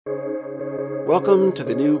Welcome to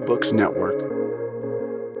the New Books Network.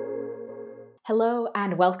 Hello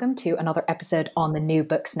and welcome to another episode on the New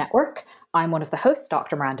Books Network. I'm one of the hosts,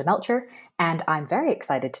 Dr. Miranda Melcher, and I'm very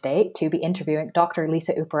excited today to be interviewing Dr.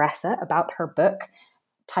 Lisa Uparessa about her book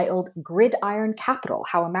titled Gridiron Capital: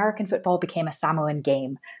 How American Football Became a Samoan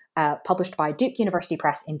Game, published by Duke University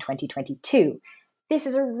Press in 2022. This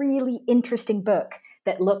is a really interesting book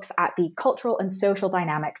that looks at the cultural and social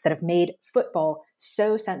dynamics that have made football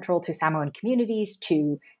so central to Samoan communities,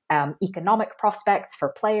 to economic prospects for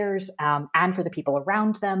players and for the people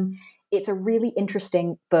around them. It's a really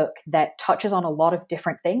interesting book that touches on a lot of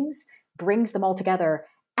different things, brings them all together,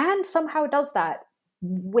 and somehow does that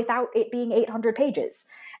without it being 800 pages.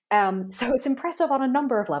 So it's impressive on a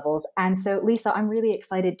number of levels. And so, Lisa, I'm really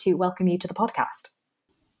excited to welcome you to the podcast.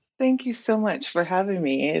 Thank you so much for having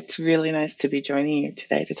me. It's really nice to be joining you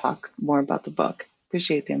today to talk more about the book.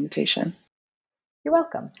 Appreciate the invitation. You're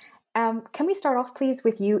welcome. Can we start off, please,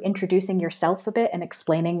 with you introducing yourself a bit and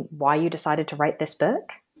explaining why you decided to write this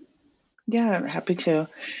book? Yeah, I'm happy to.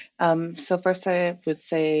 So first I would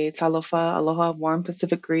say talofa, aloha, warm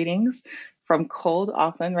Pacific greetings from cold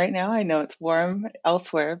Auckland right now. I know it's warm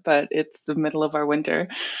elsewhere, but it's the middle of our winter.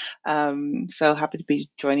 So happy to be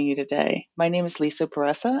joining you today. My name is Lisa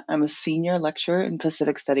Uparessa. I'm a senior lecturer in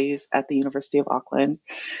Pacific Studies at the University of Auckland.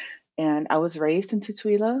 And I was raised in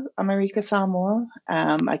Tutuila, America, Samoa.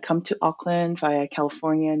 I come to Auckland via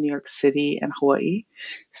California, New York City, and Hawaii.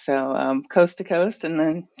 So coast to coast and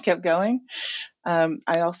then kept going.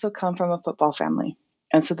 I also come from a football family.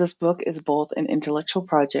 And so this book is both an intellectual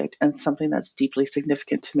project and something that's deeply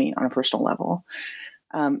significant to me on a personal level.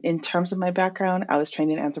 In terms of my background, I was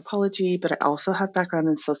trained in anthropology, but I also have background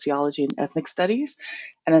in sociology and ethnic studies.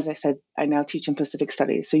 And as I said, I now teach in Pacific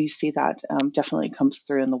studies. So you see that definitely comes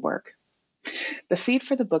through in the work. The seed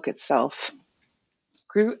for the book itself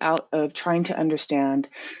grew out of trying to understand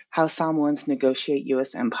how Samoans negotiate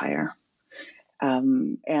U.S. empire.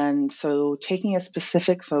 And so taking a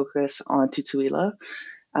specific focus on Tutuila.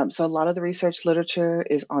 So a lot of the research literature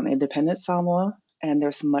is on independent Samoa, and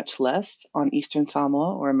there's much less on Eastern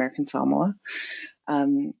Samoa or American Samoa.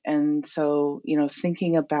 And so,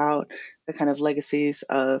 thinking about the kind of legacies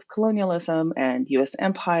of colonialism and U.S.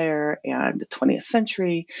 empire and the 20th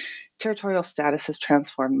century, territorial status has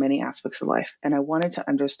transformed many aspects of life. And I wanted to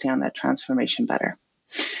understand that transformation better.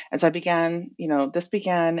 And so I began, this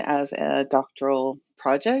began as a doctoral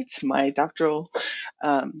project, my doctoral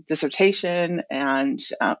dissertation and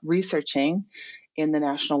researching in the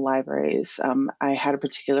national libraries. I had a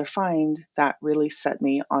particular find that really set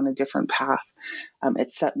me on a different path.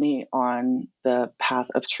 It set me on the path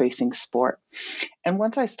of tracing sport. And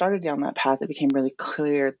once I started down that path, it became really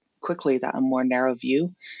clear quickly that a more narrow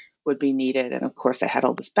view would be needed. And of course, I had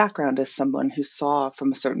all this background as someone who saw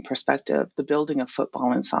from a certain perspective the building of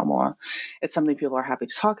football in Samoa. It's something people are happy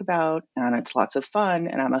to talk about, and it's lots of fun.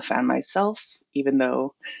 And I'm a fan myself, even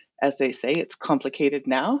though, as they say, it's complicated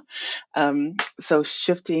now. So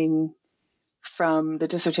shifting from the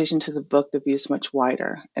dissertation to the book, the view is much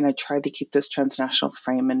wider. And I tried to keep this transnational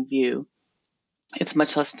frame in view. It's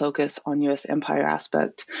much less focused on U.S. empire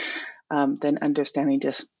aspect than understanding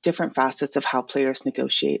just different facets of how players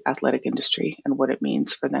negotiate athletic industry and what it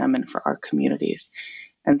means for them and for our communities.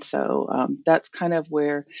 And so that's kind of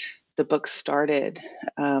where the book started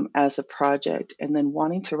as a project, and then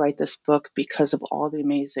wanting to write this book because of all the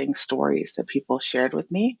amazing stories that people shared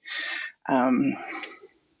with me. And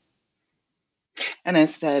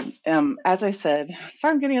as I said,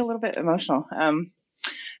 sorry, I'm getting a little bit emotional.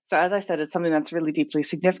 So as I said, it's something that's really deeply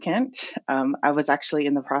significant. I was actually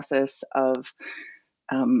in the process of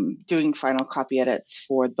doing final copy edits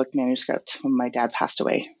for the book manuscript when my dad passed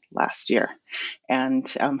away last year. And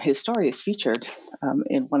his story is featured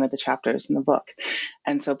in one of the chapters in the book.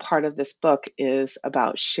 And so part of this book is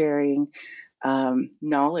about sharing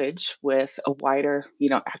knowledge with a wider,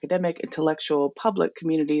 academic, intellectual, public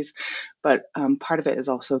communities. But part of it is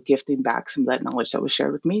also gifting back some of that knowledge that was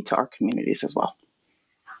shared with me to our communities as well.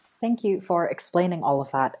 Thank you for explaining all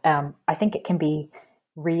of that. I think it can be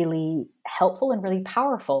really helpful and really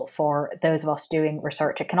powerful for those of us doing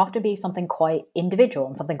research. It can often be something quite individual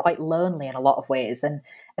and something quite lonely in a lot of ways. And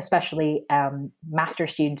especially master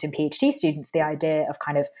students and PhD students, the idea of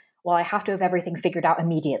kind of, well, I have to have everything figured out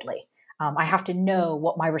immediately. I have to know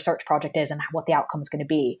what my research project is and what the outcome is going to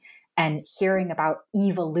be. And hearing about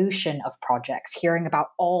evolution of projects, hearing about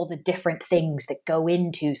all the different things that go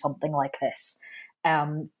into something like this,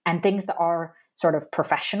 and things that are sort of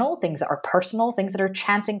professional, things that are personal, things that are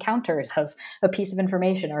chance encounters of a piece of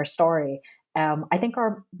information or a story, I think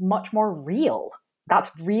are much more real.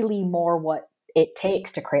 That's really more what it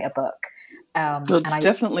takes to create a book. Well, it's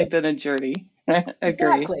definitely been a journey. I agree.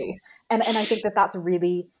 Exactly. And I think that that's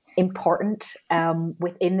really important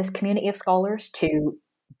within this community of scholars to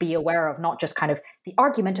be aware of, not just kind of the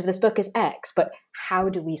argument of this book is X, but how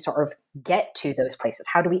do we sort of get to those places?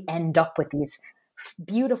 How do we end up with these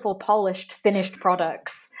beautiful, polished, finished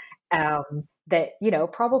products that,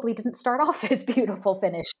 probably didn't start off as beautiful,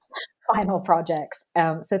 finished final projects.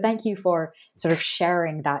 So thank you for sort of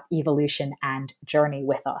sharing that evolution and journey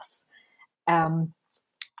with us.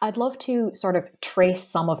 I'd love to sort of trace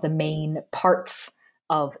some of the main parts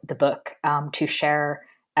of the book to share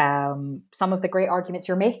some of the great arguments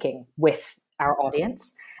you're making with our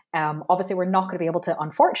audience. Obviously, we're not going to be able to,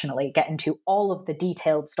 unfortunately, get into all of the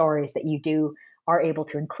detailed stories that you are able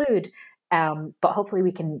to include, but hopefully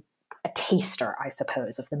we can a taster, I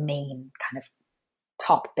suppose, of the main kind of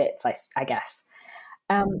top bits, I guess.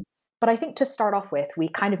 But I think to start off with, we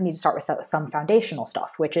kind of need to start with some foundational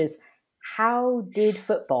stuff, which is, how did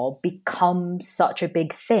football become such a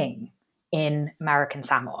big thing in American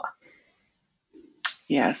Samoa?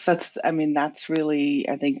 Yes, that's really,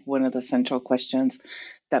 I think, one of the central questions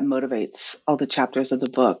that motivates all the chapters of the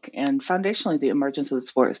book. And foundationally, the emergence of the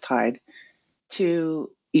sport is tied to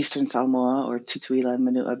Eastern Samoa, or Tutuila and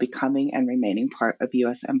Manua, becoming and remaining part of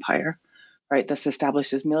U.S. empire. Right, this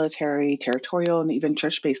establishes military, territorial, and even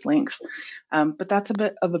church-based links. But that's a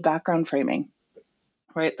bit of a background framing.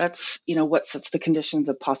 Right, that's what sets the conditions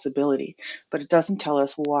of possibility, but it doesn't tell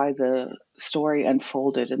us why the story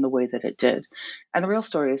unfolded in the way that it did. And the real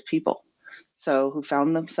story is people. So who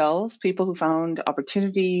found themselves, people who found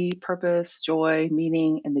opportunity, purpose, joy,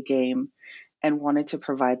 meaning in the game, and wanted to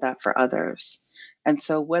provide that for others. And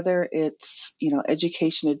so whether it's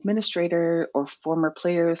education administrator or former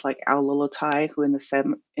players like Al Lolotai, who in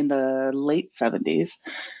the late 70s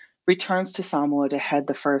returns to Samoa to head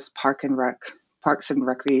the first Parks and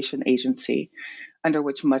Recreation Agency, under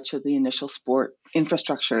which much of the initial sport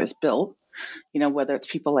infrastructure is built, whether it's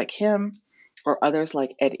people like him or others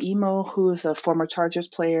like Ed Emo, who is a former Chargers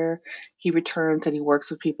player. He returns and he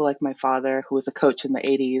works with people like my father, who was a coach in the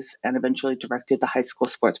 80s and eventually directed the high school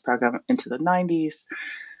sports program into the 90s.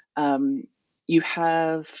 You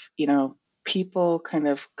have, people kind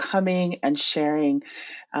of coming and sharing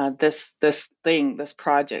this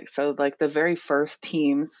project. So like the very first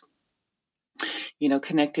teams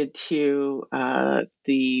connected to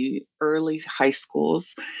the early high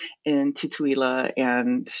schools in Tutuila.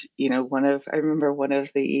 And, I remember one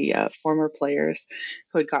of the former players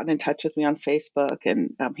who had gotten in touch with me on Facebook,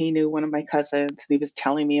 and he knew one of my cousins, and he was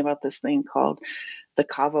telling me about this thing called the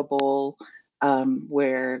Kava Bowl,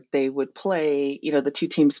 where they would play, the two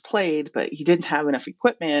teams played, but you didn't have enough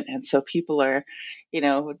equipment. And so people are,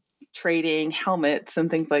 trading helmets and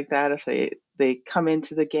things like that if they come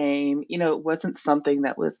into the game. It wasn't something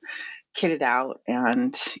that was kitted out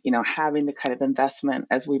and, having the kind of investment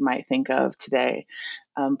as we might think of today,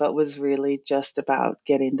 but was really just about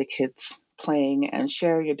getting the kids playing and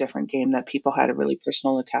sharing a different game that people had a really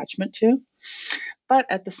personal attachment to. But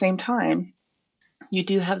at the same time, you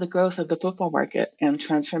do have the growth of the football market and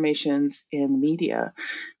transformations in media,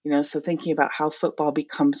 so thinking about how football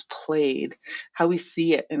becomes played, how we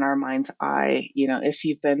see it in our mind's eye. If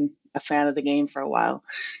you've been a fan of the game for a while,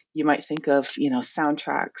 you might think of,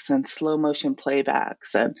 soundtracks and slow motion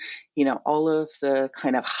playbacks and, all of the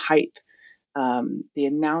kind of hype, the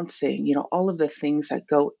announcing, all of the things that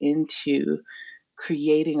go into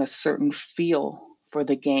creating a certain feel for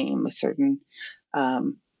the game, a certain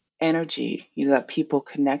energy, that people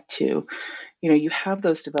connect to. You have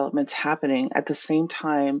those developments happening at the same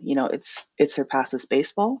time. It surpasses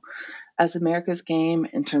baseball as America's game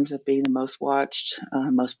in terms of being the most watched,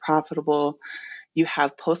 most profitable. You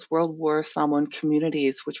have post-World War Samoan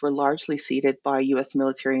communities, which were largely seeded by U.S.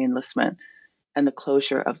 military enlistment and the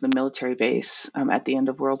closure of the military base at the end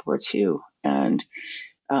of World War II. And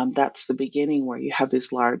that's the beginning where you have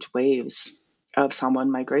these large waves of Samoan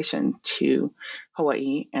migration to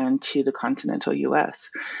Hawaii and to the continental U.S.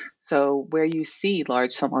 So where you see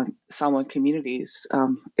large Samoan communities,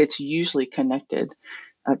 it's usually connected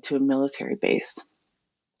to a military base,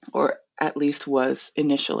 or at least was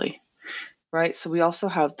initially, right? So we also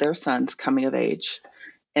have their sons coming of age,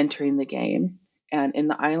 entering the game. And in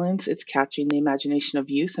the islands, it's catching the imagination of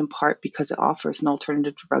youth, in part because it offers an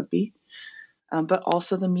alternative to rugby, but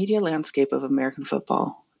also the media landscape of American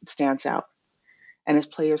football stands out. And as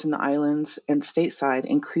players in the islands and stateside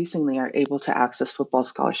increasingly are able to access football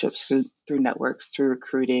scholarships through networks, through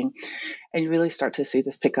recruiting, and you really start to see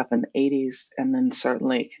this pick up in the 80s. And then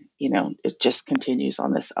certainly, it just continues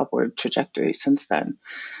on this upward trajectory since then.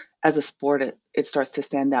 as a sport, it starts to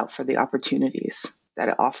stand out for the opportunities that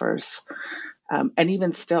it offers. And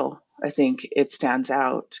even still, I think it stands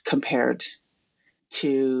out compared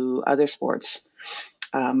to other sports,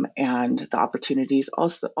 and the opportunities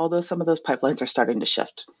also, although some of those pipelines are starting to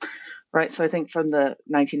shift, right? So I think from the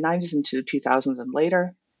 1990s into the 2000s and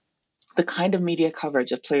later, the kind of media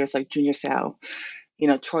coverage of players like Junior Seau,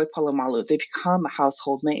 Troy Polamalu, they become a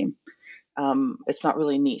household name. It's not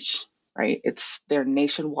really niche, right? They're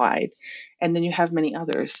nationwide. And then you have many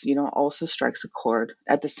others, also strikes a chord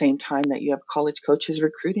at the same time that you have college coaches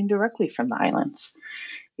recruiting directly from the islands,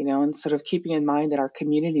 and sort of keeping in mind that our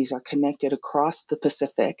communities are connected across the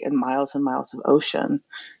Pacific and miles of ocean,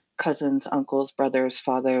 cousins, uncles, brothers,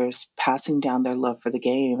 fathers, passing down their love for the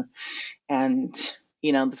game. And,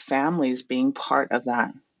 the families being part of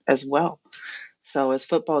that as well. So as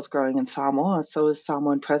football is growing in Samoa, so is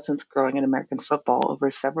Samoan presence growing in American football over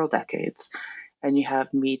several decades. And you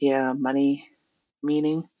have media, money,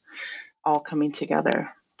 meaning, all coming together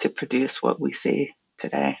to produce what we see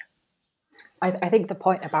today. I think the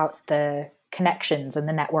point about the connections and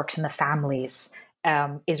the networks and the families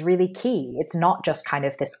is really key. It's not just kind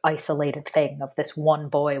of this isolated thing of this one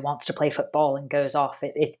boy wants to play football and goes off.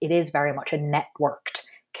 It is very much a networked,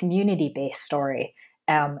 community-based story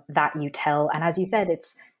that you tell. And as you said,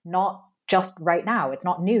 it's not just right now. It's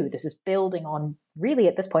not new. This is building on, really,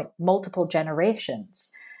 at this point, multiple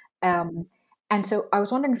generations. And so I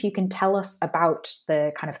was wondering if you can tell us about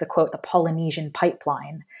the kind of the quote, the Polynesian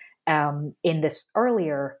pipeline, in this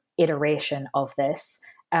earlier iteration of this.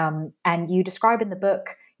 And you describe in the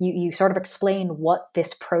book, you sort of explain what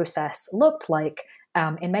this process looked like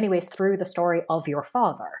in many ways through the story of your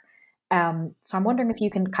father. So I'm wondering if you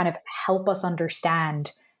can kind of help us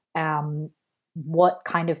understand what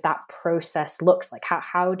kind of that process looks like.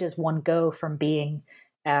 How does one go from being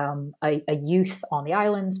a youth on the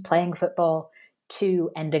islands playing football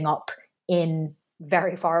to ending up in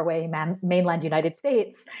very far away mainland United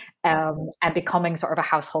States and becoming sort of a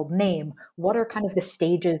household name? What are kind of the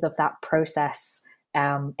stages of that process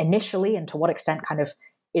initially, and to what extent kind of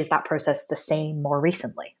is that process the same more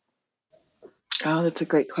recently? Oh, that's a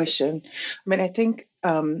great question. I mean, I think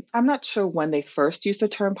I'm not sure when they first used the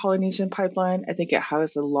term Polynesian pipeline. I think it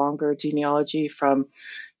has a longer genealogy from,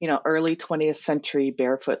 early 20th century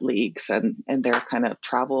barefoot leagues and their kind of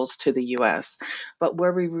travels to the U.S. But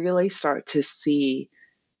where we really start to see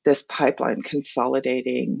this pipeline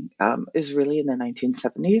consolidating is really in the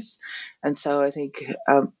 1970s. And so I think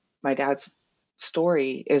my dad's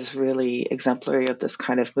story is really exemplary of this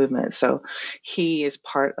kind of movement. So he is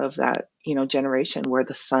part of that, generation where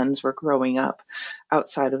the sons were growing up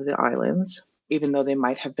outside of the islands, even though they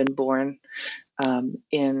might have been born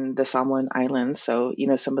in the Samoan Islands. So,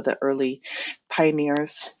 some of the early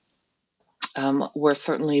pioneers were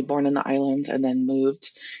certainly born in the islands and then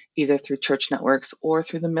moved either through church networks or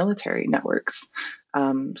through the military networks.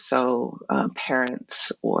 So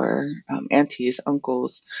parents or aunties,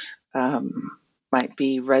 uncles might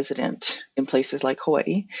be resident in places like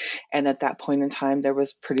Hawaii. And at that point in time, there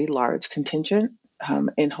was pretty large contingent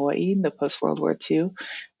in Hawaii in the post-World War II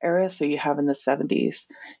era. So you have in the 70s,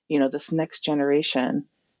 this next generation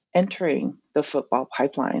entering the football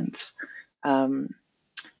pipelines.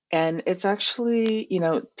 And it's actually,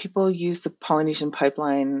 people use the Polynesian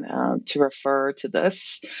pipeline to refer to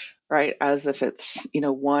this, right, as if it's,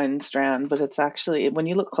 one strand, but it's actually, when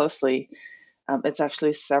you look closely, it's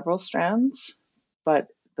actually several strands, but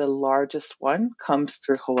the largest one comes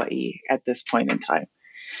through Hawaii at this point in time.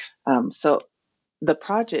 So in the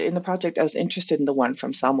project, I was interested in the one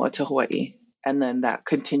from Samoa to Hawaii, and then that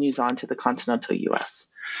continues on to the continental U.S.,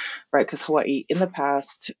 right? Because Hawaii in the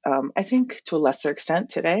past, I think to a lesser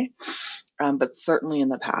extent today, but certainly in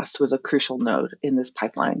the past was a crucial node in this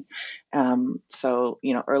pipeline. So,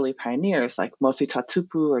 early pioneers like Mosi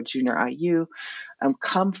Tatupu or Junior IU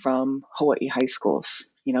come from Hawaii high schools,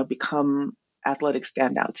 become athletic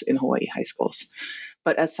standouts in Hawaii high schools.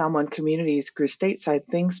 But as Samoan communities grew stateside,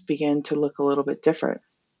 things began to look a little bit different.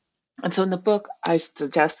 And so in the book, I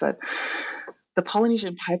suggest that the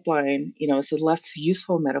Polynesian pipeline, is a less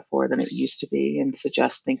useful metaphor than it used to be, and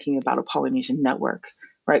suggests thinking about a Polynesian network,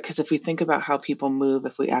 right? Because if we think about how people move,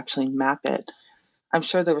 if we actually map it, I'm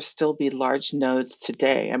sure there will still be large nodes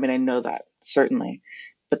today. I mean, I know that, certainly.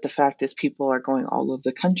 But the fact is people are going all over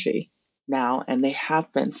the country now, and they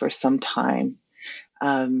have been for some time.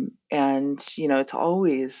 And, it's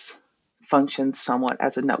always functioned somewhat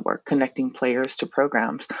as a network, connecting players to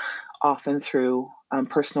programs, often through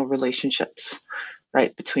personal relationships,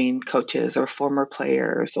 right, between coaches or former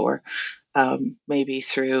players, or maybe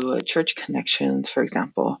through church connections, for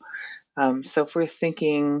example. So if we're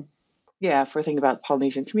thinking about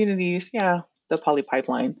Polynesian communities, the Poly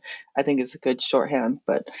Pipeline, I think is a good shorthand.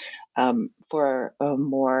 But for a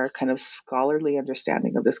more kind of scholarly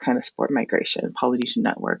understanding of this kind of sport migration, Polynesian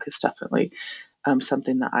Network is definitely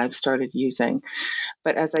something that I've started using.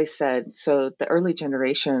 But as I said, so the early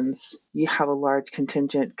generations, you have a large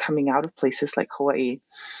contingent coming out of places like Hawaii.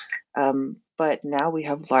 But now we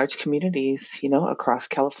have large communities, across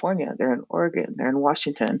California. They're in Oregon, they're in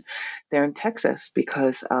Washington, they're in Texas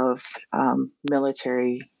because of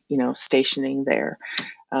military, stationing there.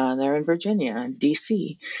 They're in Virginia and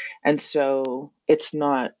DC. And so it's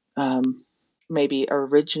not maybe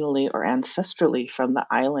originally or ancestrally from the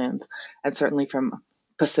islands, and certainly from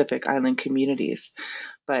Pacific Island communities,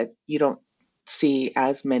 but you don't see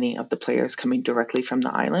as many of the players coming directly from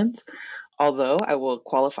the islands. Although I will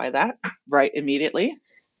qualify that right immediately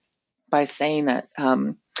by saying that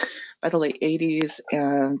by the late 80s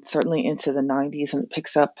and certainly into the 90s, and it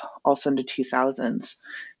picks up also into 2000s,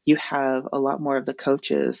 you have a lot more of the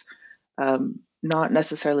coaches not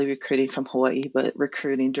necessarily recruiting from Hawaii, but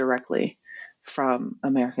recruiting directly from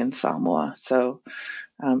American Samoa. So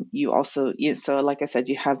so like I said,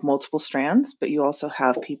 you have multiple strands, but you also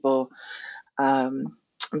have people.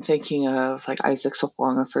 I'm thinking of like Isaac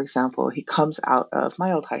Sopoanga, for example. He comes out of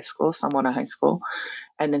my old high school, Samoana High School,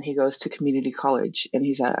 and then he goes to community college, and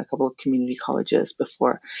he's at a couple of community colleges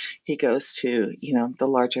before he goes to, the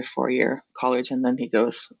larger 4-year college, and then he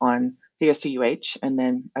goes to UH and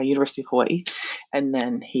then University of Hawaii, and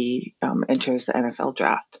then he enters the NFL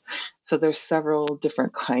draft. So there's several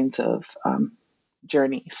different kinds of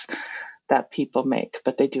journeys that people make,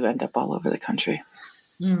 but they do end up all over the country.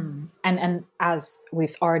 And as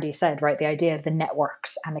we've already said, right, the idea of the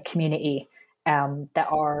networks and the community that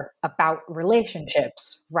are about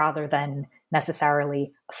relationships rather than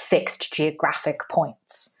necessarily fixed geographic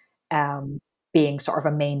points being sort of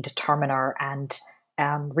a main determiner and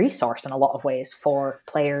resource in a lot of ways for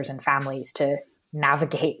players and families to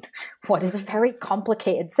navigate what is a very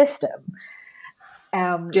complicated system.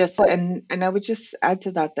 Yes, and I would just add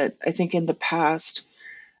to that I think in the past,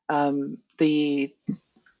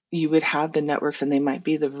 you would have the networks, and they might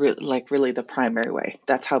be really the primary way.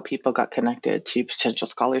 That's how people got connected to potential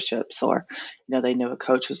scholarships, or they knew a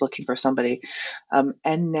coach was looking for somebody.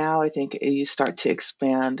 And now I think you start to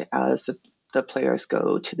expand as the players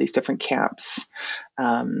go to these different camps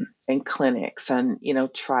and clinics, and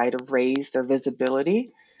try to raise their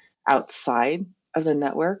visibility outside of the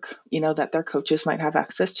network, that their coaches might have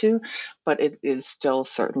access to. But it is still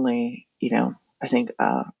certainly, I think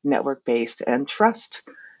network based and trust.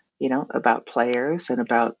 About players and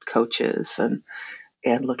about coaches and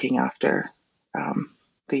looking after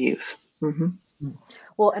the youth. Mm-hmm.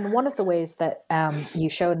 Well, and one of the ways that you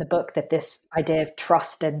show in the book that this idea of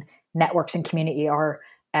trust and networks and community are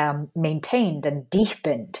maintained and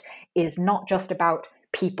deepened is not just about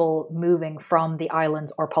people moving from the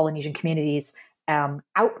islands or Polynesian communities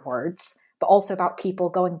outwards, but also about people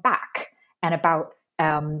going back and about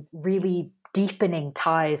really deepening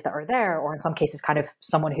ties that are there, or in some cases kind of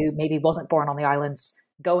someone who maybe wasn't born on the islands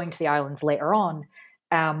going to the islands later on.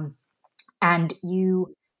 And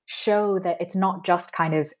you show that it's not just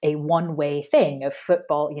kind of a one-way thing of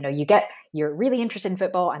football. You're really interested in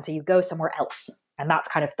football, and so you go somewhere else, and that's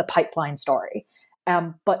kind of the pipeline story.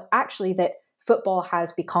 But actually that football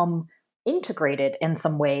has become integrated in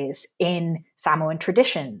some ways in Samoan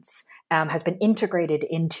traditions, has been integrated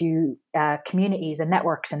into communities and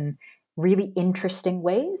networks and really interesting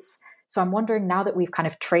ways. So I'm wondering, now that we've kind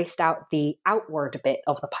of traced out the outward bit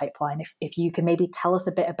of the pipeline, if you can maybe tell us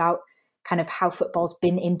a bit about kind of how football's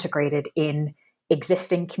been integrated in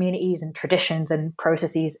existing communities and traditions and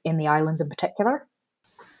processes in the islands in particular.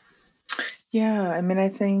 Yeah, I mean, I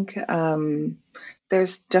think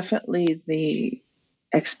there's definitely the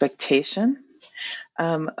expectation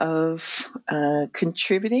of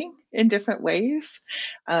contributing in different ways.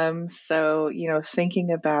 So,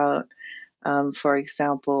 thinking about, for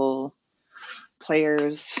example,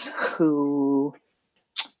 players who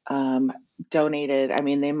donated,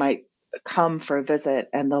 they might come for a visit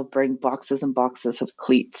and they'll bring boxes and boxes of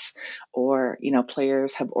cleats, or,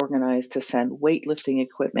 players have organized to send weightlifting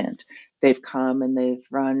equipment. They've come and they've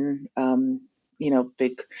run,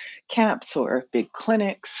 big camps or big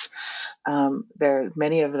clinics. There are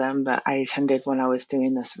many of them that I attended when I was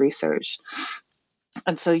doing this research.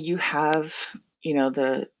 And so you have,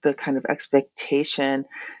 the kind of expectation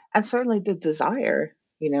and certainly the desire,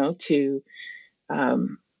 to,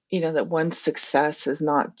 that one's success is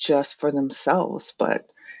not just for themselves, but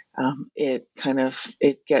some of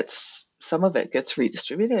it gets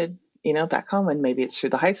redistributed, back home, and maybe it's through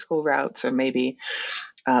the high school routes, or maybe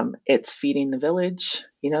it's feeding the village,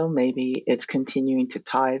 maybe it's continuing to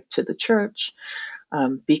tithe to the church,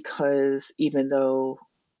 because even though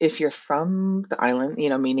if you're from the island,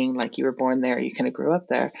 meaning like you were born there, you kind of grew up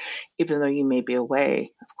there, even though you may be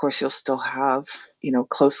away, of course, you'll still have,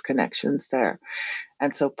 close connections there.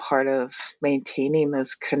 And so part of maintaining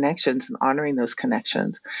those connections and honoring those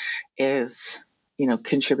connections is,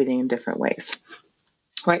 contributing in different ways,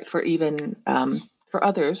 right? For even for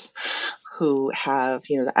others who have,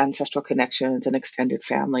 the ancestral connections and extended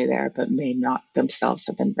family there, but may not themselves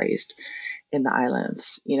have been raised in the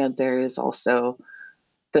islands. There is also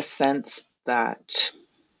the sense that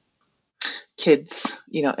kids,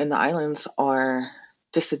 in the islands are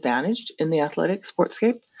disadvantaged in the athletic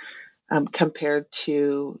sportscape, compared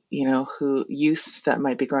to, who youth that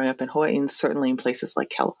might be growing up in Hawaii, and certainly in places like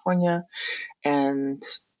California. And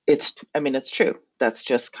it's true. That's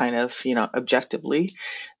just kind of, objectively,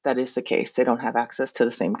 that is the case. They don't have access to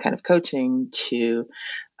the same kind of coaching, to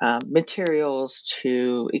materials,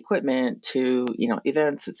 to equipment, to,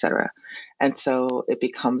 events, etc. And so it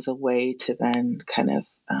becomes a way to then kind of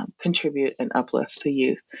contribute and uplift the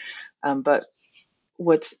youth. But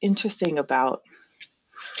what's interesting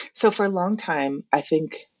so for a long time, I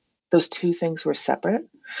think those two things were separate.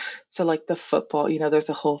 So like the football, there's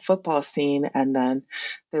a whole football scene, and then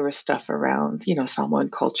there was stuff around, Samoan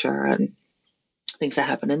culture and things that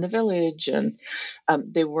happen in the village. And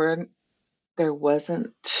there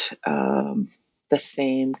wasn't the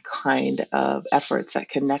same kind of efforts at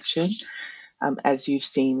connection as you've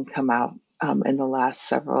seen come out in the last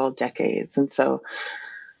several decades. And so,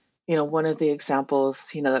 one of the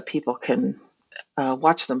examples, that people can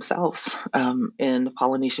watch themselves in the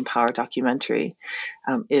Polynesian Power documentary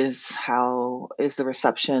is the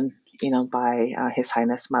reception, by His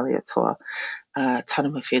Highness Malietoa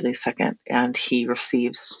Tanumafili II, and he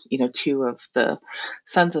receives, two of the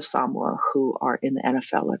sons of Samoa who are in the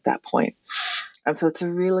NFL at that point. And so it's a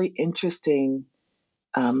really interesting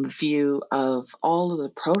view of all of the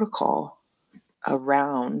protocol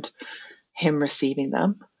around him receiving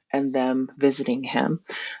them and them visiting him.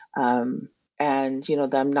 And,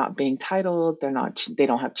 them not being titled, they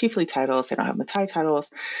don't have chiefly titles, they don't have Matai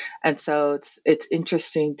titles. And so it's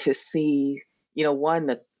interesting to see, one,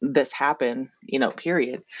 that this happened,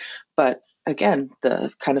 period. But again,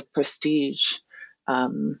 the kind of prestige,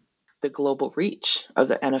 the global reach of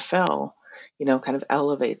the NFL, kind of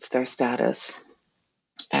elevates their status.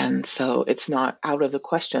 And so it's not out of the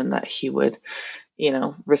question that he would,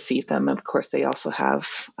 receive them. Of course, they also have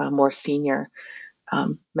more senior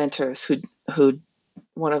mentors who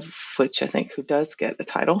one of which I think who does get a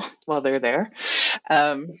title while they're there,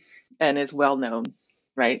 and is well known,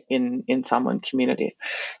 right, in Samoan communities.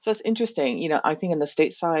 So it's interesting. I think in the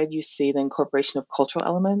stateside you see the incorporation of cultural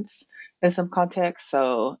elements in some contexts.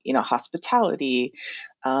 So hospitality,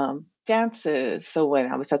 dances. So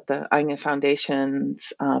when I was at the Ainga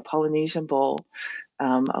Foundation's Polynesian Bowl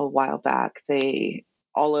a while back,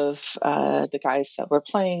 all of the guys that were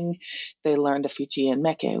playing, they learned a Fijian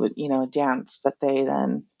meke, a dance that they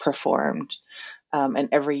then performed. And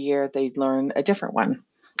every year they'd learn a different one.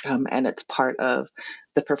 And it's part of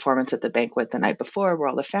the performance at the banquet the night before, where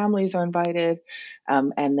all the families are invited.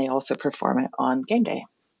 And they also perform it on game day.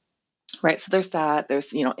 Right. So there's that.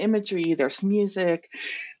 There's, imagery, there's music.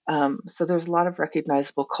 So there's a lot of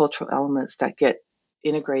recognizable cultural elements that get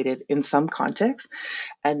integrated in some context.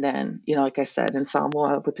 And then, like I said, in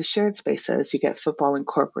Samoa, with the shared spaces, you get football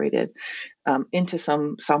incorporated into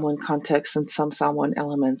some Samoan context, and some Samoan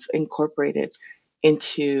elements incorporated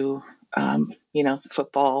into,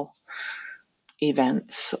 football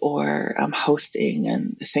events or hosting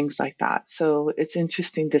and things like that. So it's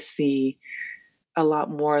interesting to see a lot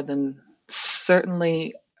more than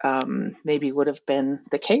certainly maybe would have been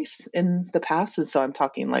the case in the past. And so I'm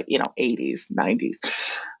talking like, 80s, 90s,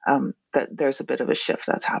 that there's a bit of a shift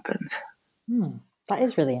that's happened. That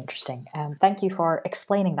is really interesting. Thank you for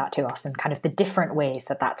explaining that to us and kind of the different ways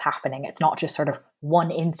that that's happening. It's not just sort of one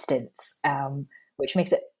instance, which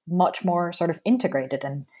makes it much more sort of integrated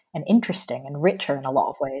and interesting and richer in a lot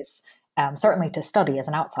of ways, certainly to study as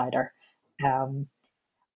an outsider.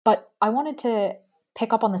 But I wanted to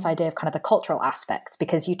pick up on this idea of kind of the cultural aspects,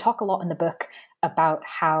 because you talk a lot in the book about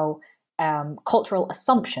how cultural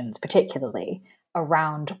assumptions, particularly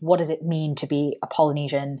around what does it mean to be a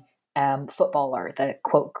Polynesian footballer, the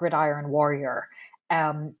quote gridiron warrior,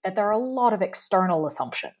 that there are a lot of external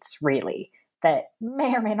assumptions, really, that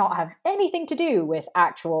may or may not have anything to do with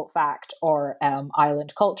actual fact or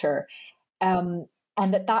island culture, and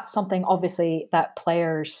that's something obviously that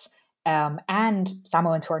players and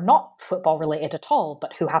Samoans who are not football related at all,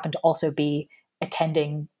 but who happen to also be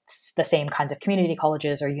attending the same kinds of community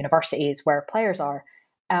colleges or universities where players are.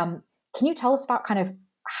 Can you tell us about kind of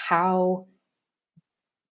how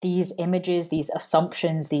these images, these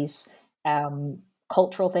assumptions, these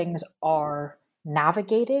cultural things are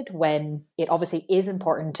navigated when it obviously is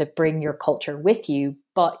important to bring your culture with you,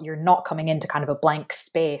 but you're not coming into kind of a blank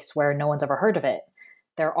space where no one's ever heard of it?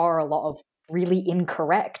 There are a lot of really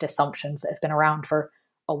incorrect assumptions that have been around for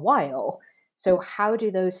a while. So how do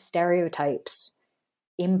those stereotypes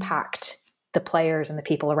impact the players and the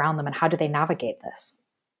people around them, and how do they navigate this?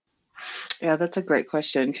 Yeah, that's a great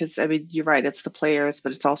question because, I mean, you're right, it's the players,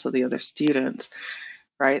 but it's also the other students,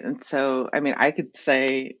 right? And so, I mean, I could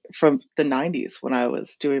say from the 90s when I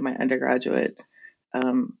was doing my undergraduate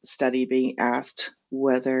study, being asked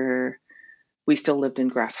whether we still lived in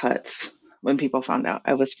grass huts when people found out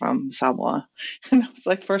I was from Samoa. And I was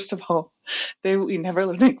like, first of all, we never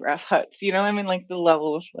lived in grass huts. You know what I mean? Like the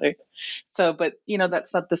level was like, so, but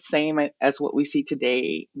that's not the same as what we see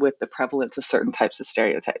today with the prevalence of certain types of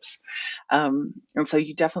stereotypes. And so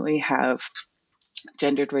you definitely have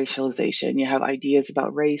gendered racialization. You have ideas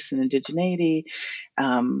about race and indigeneity,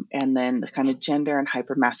 and then the kind of gender and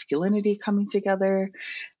hypermasculinity coming together.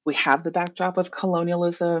 We have the backdrop of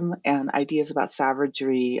colonialism and ideas about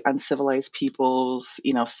savagery, uncivilized peoples,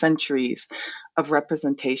 centuries of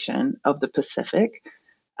representation of the Pacific,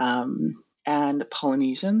 and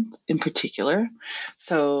Polynesians in particular.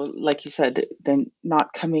 So, like you said, they're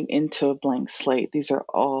not coming into a blank slate. These are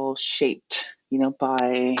all shaped,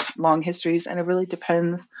 by long histories, and it really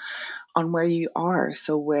depends on where you are.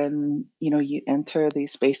 So when, you enter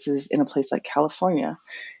these spaces in a place like California,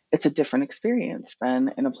 it's a different experience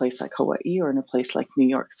than in a place like Hawaii or in a place like New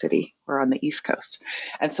York City or on the East Coast.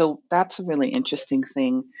 And so that's a really interesting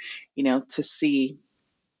thing, to see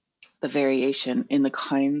the variation in the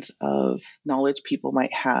kinds of knowledge people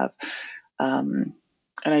might have. And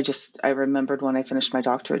I remembered when I finished my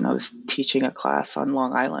doctorate and I was teaching a class on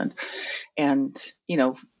Long Island. And,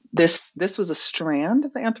 this was a strand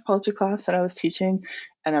of the anthropology class that I was teaching.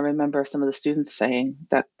 And I remember some of the students saying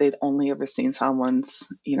that they'd only ever seen someone's,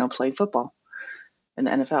 playing football in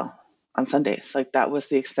the NFL on Sundays. Like that was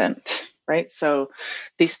the extent, right? So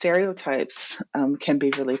these stereotypes can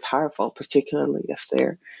be really powerful, particularly if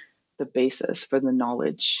they're the basis for the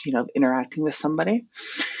knowledge, of interacting with somebody.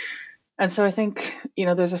 And so I think,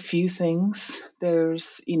 there's a few things.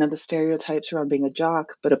 There's, the stereotypes around being a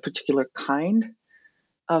jock, but a particular kind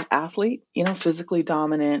of athlete, physically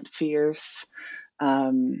dominant, fierce.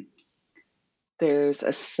 There's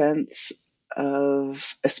a sense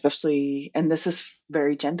of, especially, and this is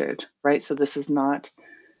very gendered, right? So this is not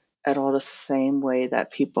at all the same way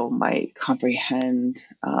that people might comprehend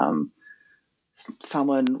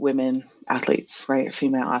women athletes, right? Or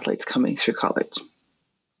female athletes coming through college.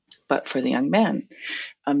 But for the young men,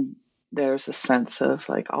 there's a sense of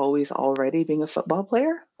like always already being a football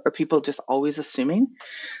player, or people just always assuming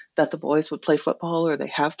that the boys would play football or they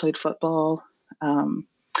have played football.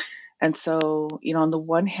 And so, on the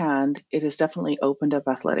one hand, it has definitely opened up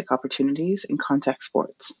athletic opportunities in contact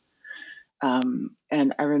sports. And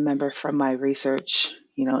I remember from my research,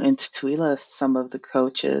 into Tuila, some of the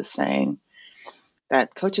coaches saying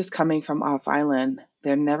that coaches coming from off island,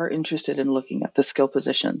 they're never interested in looking at the skill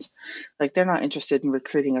positions. Like they're not interested in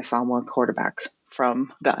recruiting a Samoan quarterback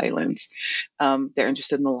from the islands. They're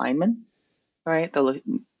interested in the linemen, right? The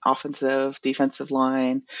offensive, defensive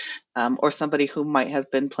line, or somebody who might have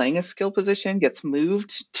been playing a skill position gets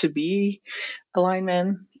moved to be a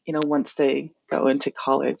lineman, once they go into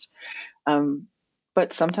college.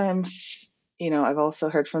 But sometimes, I've also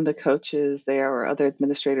heard from the coaches there or other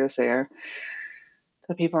administrators there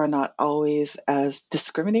that people are not always as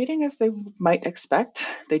discriminating as they might expect.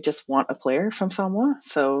 They just want a player from Samoa.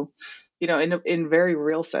 So, in very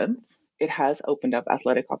real sense, it has opened up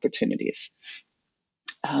athletic opportunities.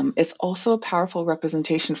 It's also a powerful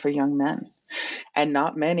representation for young men, and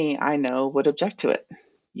not many I know would object to it.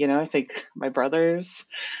 I think my brothers,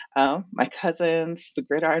 my cousins, the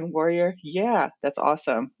Gridiron Warrior, yeah, that's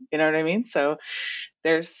awesome. You know what I mean? So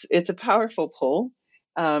it's a powerful pull.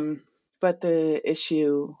 But the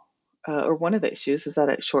issue, or one of the issues, is that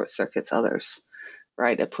it short circuits others,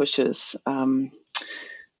 right? It pushes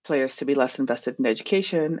players to be less invested in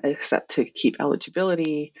education, except to keep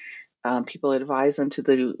eligibility. People advise them to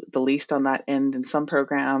do the least on that end in some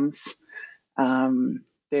programs. And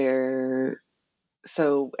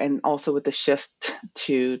also with the shift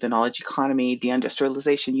to the knowledge economy,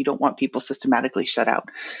 deindustrialization, you don't want people systematically shut out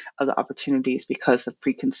of the opportunities because of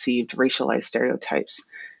preconceived racialized stereotypes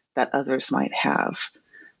that others might have.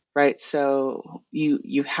 right? So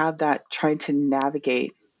you have that trying to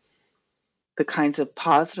navigate the kinds of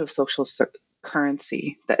positive social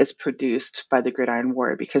currency that is produced by the gridiron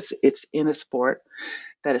warrior, because it's in a sport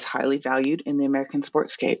that is highly valued in the American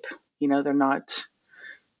sportscape. They're not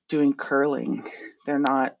doing curling. They're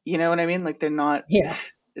not, you know what I mean? Like, they're not Yeah.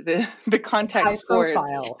 the It's contact high sports.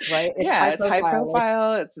 profile, right? It's Yeah, high it's high profile, it's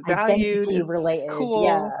profile, it's valued, identity it's related. Yeah.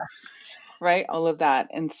 cool, right? All of that.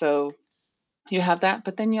 And so you have that,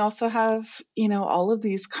 but then you also have, all of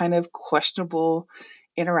these kind of questionable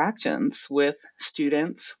interactions with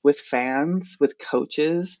students, with fans, with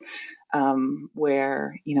coaches,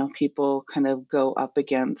 where, people kind of go up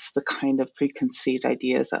against the kind of preconceived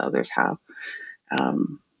ideas that others have.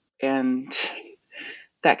 And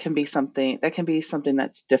that can be something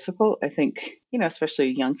that's difficult, I think,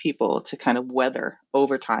 especially young people, to kind of weather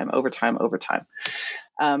over time.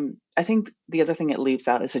 I think the other thing it leaves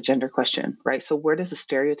out is a gender question, right? So where does the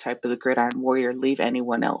stereotype of the gridiron warrior leave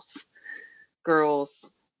anyone else?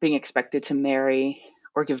 Girls being expected to marry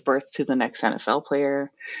or give birth to the next NFL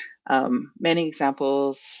player. Many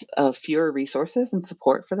examples of fewer resources and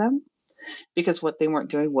support for them, because what they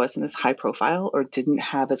weren't doing wasn't as high profile or didn't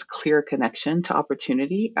have as clear a connection to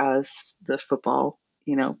opportunity as the football,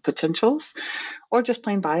 potentials, or just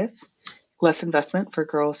plain bias, less investment for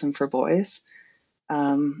girls and for boys.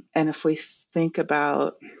 And if we think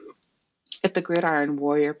about if the gridiron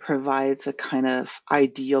warrior provides a kind of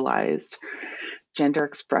idealized gender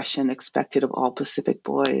expression expected of all Pacific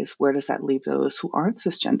boys, where does that leave those who aren't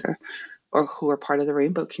cisgender or who are part of the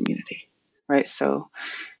rainbow community, right? So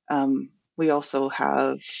we also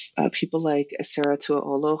have people like Sarah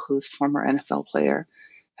Tuaolo, who's former NFL player,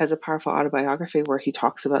 has a powerful autobiography where he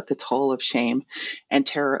talks about the toll of shame and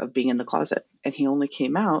terror of being in the closet. And he only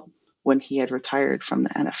came out when he had retired from the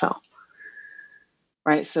NFL.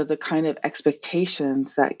 Right. So the kind of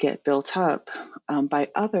expectations that get built up by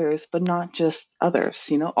others, but not just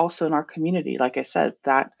others, also in our community. Like I said,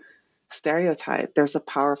 that stereotype, there's a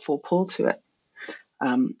powerful pull to it.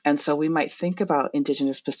 And so we might think about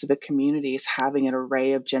Indigenous Pacific communities having an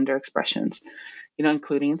array of gender expressions,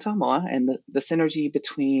 including in Samoa, and the synergy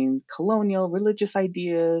between colonial religious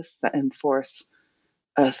ideas that enforce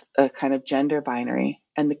a kind of gender binary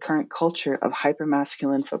and the current culture of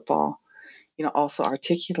hypermasculine football, also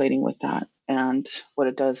articulating with that. And what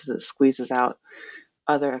it does is it squeezes out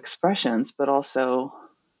other expressions, but also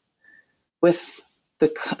with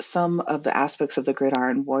some of the aspects of the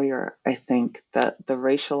gridiron warrior, I think that the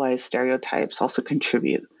racialized stereotypes also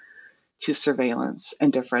contribute to surveillance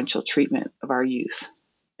and differential treatment of our youth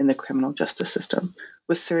in the criminal justice system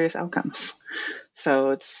with serious outcomes.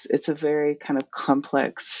 So it's a very kind of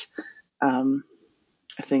complex,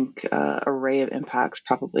 I think, array of impacts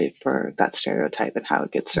probably for that stereotype and how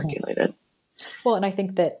it gets circulated. Well, and I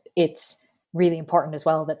think that it's really important as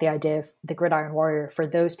well that the idea of the gridiron warrior, for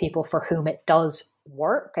those people for whom it does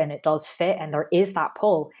work and it does fit and there is that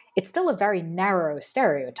pull, it's still a very narrow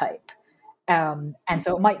stereotype. And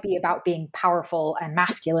so it might be about being powerful and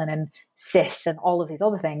masculine and cis and all of these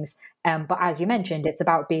other things. But as you mentioned, it's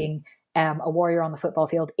about being a warrior on the football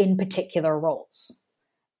field in particular roles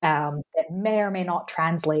that may or may not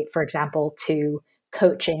translate, for example, to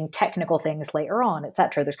coaching technical things later on,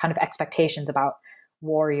 etc. There's kind of expectations about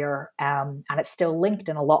warrior, and it's still linked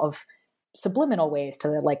in a lot of subliminal ways to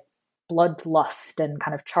like bloodlust and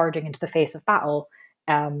kind of charging into the face of battle,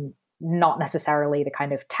 not necessarily the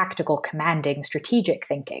kind of tactical, commanding, strategic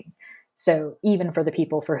thinking. So even for the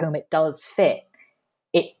people for whom it does fit,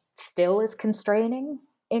 it still is constraining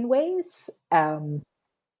in ways,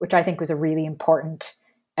 which I think was a really important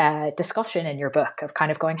discussion in your book of kind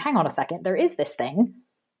of going, hang on a second, there is this thing,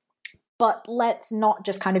 but let's not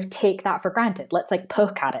just kind of take that for granted. Let's like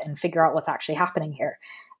poke at it and figure out what's actually happening here.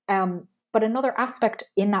 But another aspect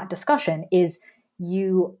in that discussion is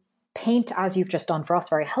you paint, as you've just done for us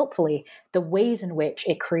very helpfully, the ways in which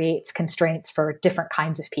it creates constraints for different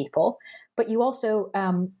kinds of people. But you also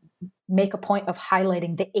make a point of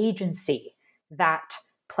highlighting the agency that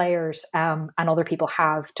players and other people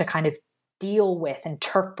have to kind of deal with,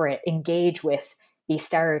 interpret, engage with these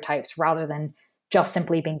stereotypes rather than just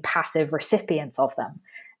simply being passive recipients of them.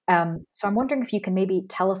 So I'm wondering if you can maybe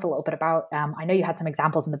tell us a little bit about, I know you had some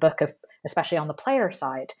examples in the book of, especially on the player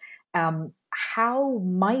side, how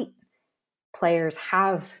might players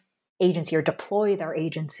have agency or deploy their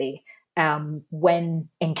agency when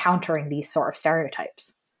encountering these sort of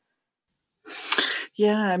stereotypes?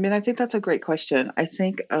 Yeah, I mean, I think that's a great question. I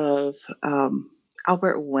think of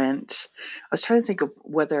Albert Wendt. I was trying to think of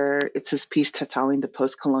whether it's his piece Tatooine, the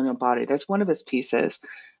Post-Colonial Body. There's one of his pieces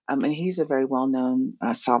And he's a very well-known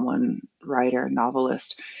Samoan writer,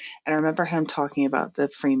 novelist. And I remember him talking about the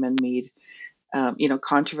Freeman Mead,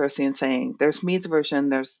 controversy, and saying there's Mead's version,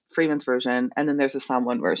 there's Freeman's version, and then there's a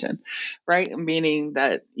Samoan version, right? Meaning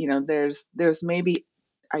that, there's maybe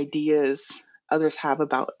ideas others have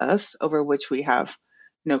about us over which we have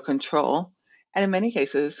no control. And in many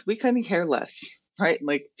cases, we couldn't care less, right?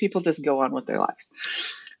 Like people just go on with their lives.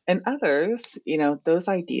 And others, those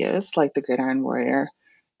ideas like the Gridiron Warrior,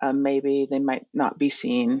 maybe they might not be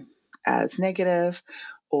seen as negative,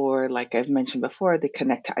 or like I've mentioned before, they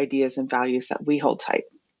connect to ideas and values that we hold tight,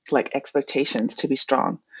 like expectations to be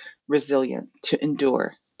strong, resilient, to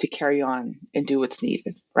endure, to carry on and do what's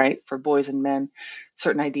needed, right? For boys and men,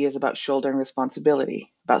 certain ideas about shouldering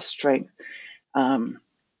responsibility, about strength,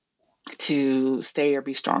 to stay or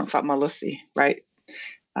be strong, fatmalusi, right?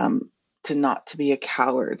 To not to be a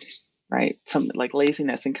coward, right? Something like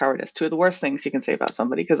laziness and cowardice, two of the worst things you can say about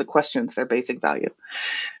somebody because it questions their basic value.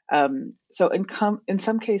 So in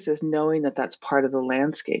some cases, knowing that that's part of the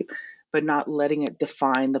landscape, but not letting it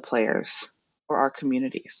define the players or our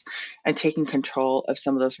communities, and taking control of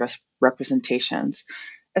some of those representations,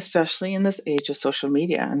 especially in this age of social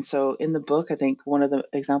media. And so in the book, I think one of the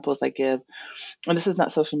examples I give, and this is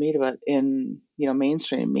not social media, but in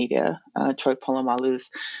mainstream media, Troy Polamalu's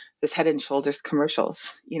this Head and Shoulders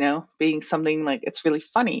commercials, being something like it's really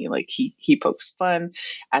funny. Like he pokes fun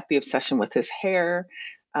at the obsession with his hair,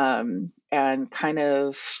 and kind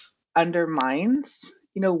of undermines,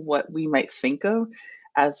 what we might think of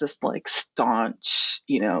as this like staunch,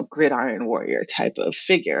 gridiron warrior type of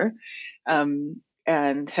figure,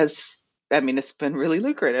 and has. I mean, it's been really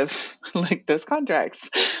lucrative, like those contracts.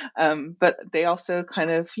 But they also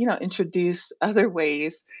kind of, introduce other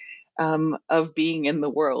ways of being in the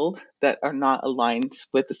world that are not aligned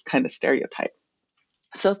with this kind of stereotype.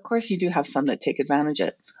 So, of course, you do have some that take advantage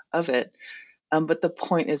of it. But the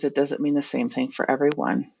point is, it doesn't mean the same thing for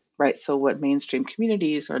everyone, right? So, what mainstream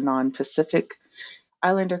communities or non Pacific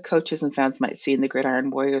Islander coaches and fans might see in the Gridiron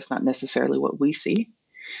Warrior is not necessarily what we see.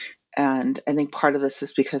 And I think part of this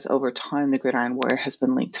is because over time, the Gridiron Warrior has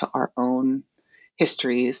been linked to our own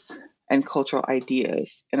histories and cultural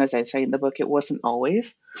ideas. And as I say in the book, it wasn't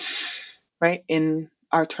always, right? In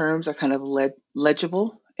our terms are kind of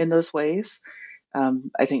legible in those ways.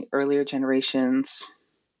 I think earlier generations,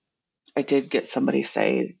 I did get somebody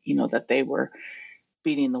say, that they were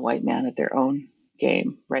beating the white man at their own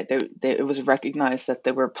game, right? It was recognized that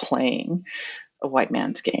they were playing a white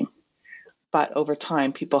man's game. But over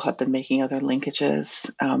time, people have been making other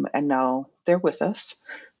linkages, and now they're with us,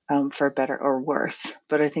 for better or worse.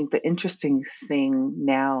 But I think the interesting thing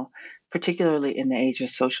now, particularly in the age of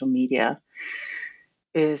social media,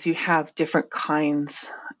 is you have different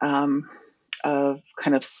kinds of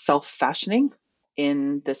kind of self-fashioning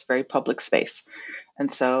in this very public space.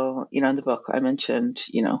 And so, in the book I mentioned,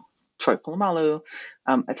 Troy Polamalu.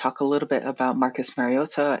 I talk a little bit about Marcus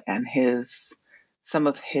Mariota and some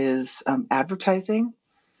of his advertising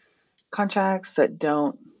contracts that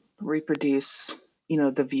don't reproduce,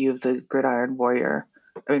 the view of the Gridiron Warrior,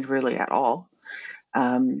 I mean, really at all.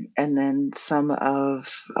 And then some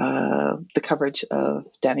of the coverage of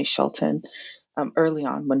Danny Shelton early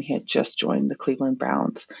on when he had just joined the Cleveland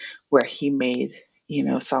Browns, where he made,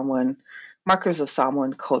 markers of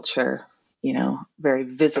Samoan culture, very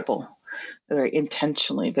visible, very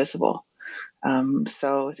intentionally visible.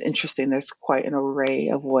 So it's interesting. There's quite an array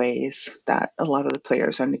of ways that a lot of the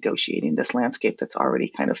players are negotiating this landscape that's already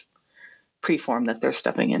kind of preformed that they're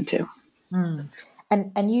stepping into. Mm.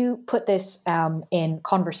 And you put this in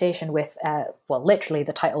conversation with, literally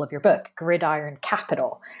the title of your book, Gridiron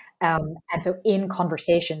Capital. And so in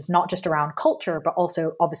conversations, not just around culture, but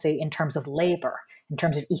also obviously in terms of labor, in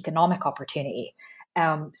terms of economic opportunity.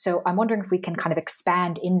 So I'm wondering if we can kind of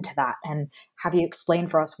expand into that and have you explain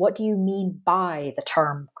for us, what do you mean by the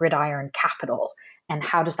term gridiron capital? And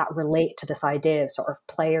how does that relate to this idea of sort of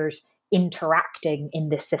players interacting in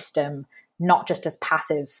this system, not just as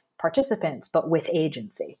passive participants, but with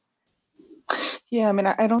agency? Yeah, I mean,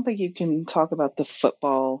 I don't think you can talk about the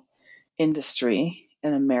football industry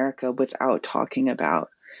in America without talking about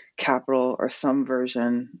capital or some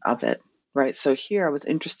version of it, right? So here I was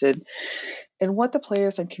interested in what the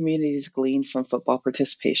players and communities glean from football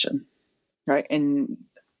participation, right? And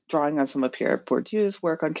drawing on some of Pierre Bourdieu's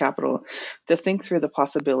work on capital to think through the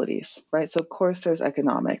possibilities, right? So of course there's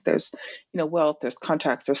economic, there's wealth, there's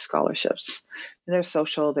contracts, there's scholarships, there's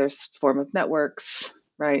social, there's form of networks,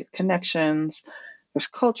 right? Connections, there's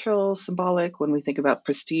cultural, symbolic, when we think about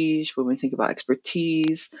prestige, when we think about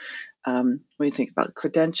expertise, when we think about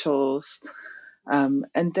credentials.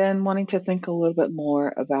 And then wanting to think a little bit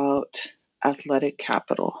more about athletic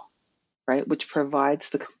capital, right, which provides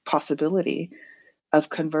the possibility of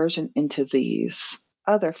conversion into these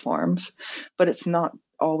other forms, but it's not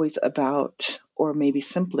always about, or maybe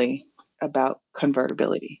simply about,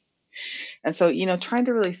 convertibility. And so, trying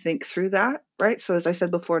to really think through that, right? So, as I said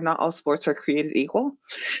before, not all sports are created equal.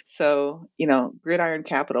 So, gridiron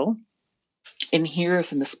capital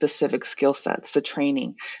inheres in the specific skill sets, the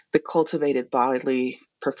training, the cultivated bodily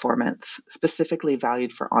performance, specifically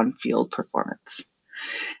valued for on field performance.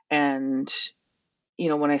 And,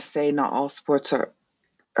 when I say not all sports are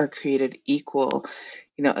created equal,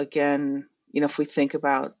 again, if we think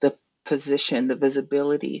about the position, the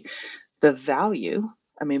visibility, the value,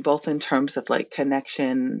 I mean, both in terms of like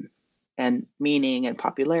connection and meaning and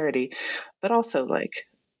popularity, but also like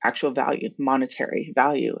actual value, monetary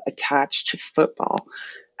value attached to football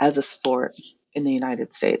as a sport in the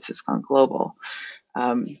United States has gone global.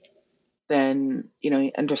 Then,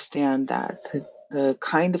 you understand that the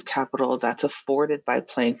kind of capital that's afforded by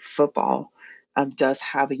playing football does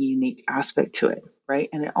have a unique aspect to it, right?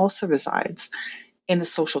 And it also resides in the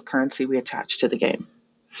social currency we attach to the game,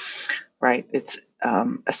 right? It's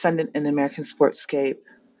ascendant in the American sportscape.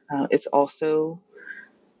 It's also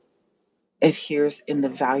adheres in the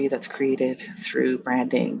value that's created through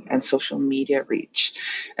branding and social media reach.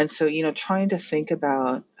 And so, trying to think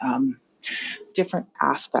about different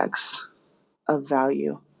aspects of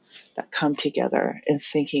value that come together in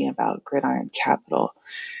thinking about gridiron capital.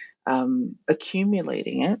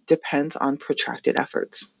 Accumulating it depends on protracted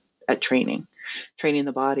efforts at training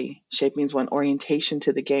the body. Shape means one, orientation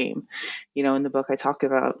to the game. In the book, I talk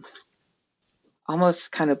about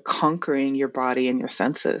almost kind of conquering your body and your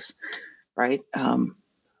senses, right?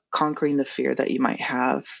 Conquering the fear that you might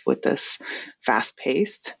have with this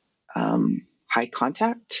fast-paced, high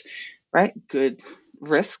contact, right? Good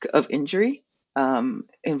risk of injury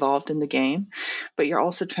involved in the game, but you're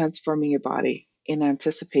also transforming your body in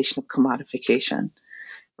anticipation of commodification,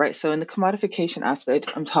 right? So in the commodification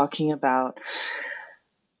aspect, I'm talking about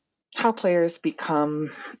how players become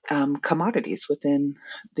commodities within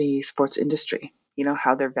the sports industry,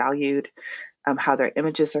 how they're valued, how their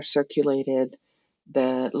images are circulated,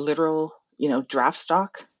 the literal, draft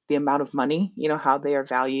stock, the amount of money, how they are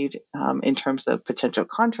valued in terms of potential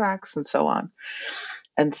contracts and so on.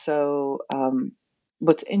 And so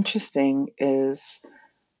what's interesting is,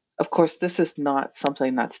 of course, this is not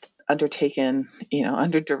something that's undertaken,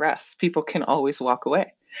 under duress. People can always walk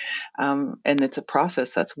away. And it's a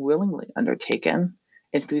process that's willingly undertaken,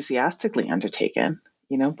 enthusiastically undertaken,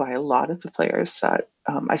 by a lot of the players that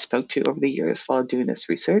I spoke to over the years while doing this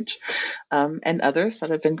research, and others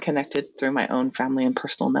that have been connected through my own family and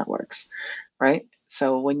personal networks, right?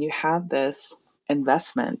 So when you have this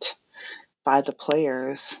investment by the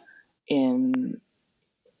players in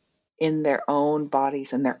their own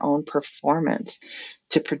bodies and their own performance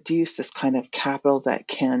to produce this kind of capital that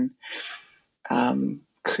can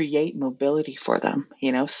create mobility for them,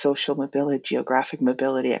 social mobility, geographic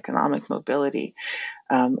mobility, economic mobility.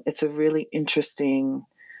 It's a really interesting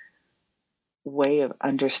way of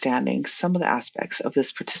understanding some of the aspects of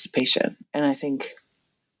this participation. And I think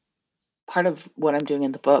part of what I'm doing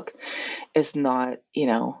in the book is not,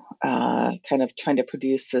 kind of trying to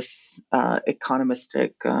produce this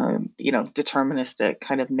economistic, deterministic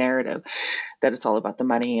kind of narrative that it's all about the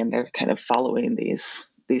money and they're kind of following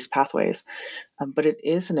these pathways. But it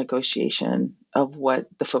is a negotiation of what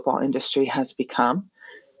the football industry has become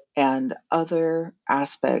and other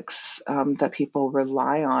aspects that people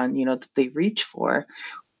rely on, that they reach for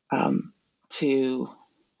to,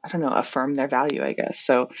 I don't know, affirm their value, I guess.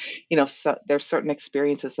 So, there's certain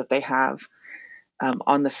experiences that they have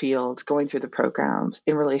on the field, going through the programs,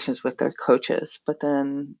 in relations with their coaches. But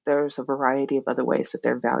then there's a variety of other ways that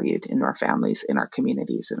they're valued in our families, in our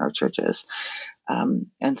communities, in our churches.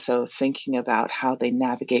 And so thinking about how they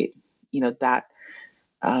navigate, that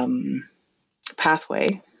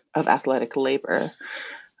pathway of athletic labor,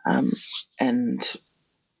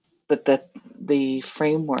 but that the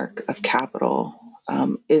framework of capital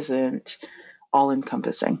isn't all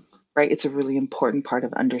encompassing, right? It's a really important part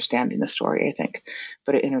of understanding the story, I think,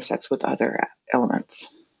 but it intersects with other elements.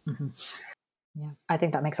 Mm-hmm. Yeah, I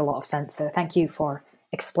think that makes a lot of sense. So thank you for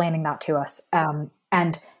explaining that to us.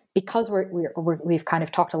 And because we've kind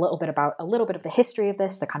of talked a little bit of the history of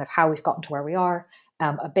this, the kind of how we've gotten to where we are,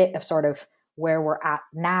 a bit of sort of where we're at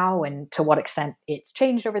now and to what extent it's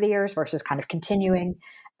changed over the years versus kind of continuing.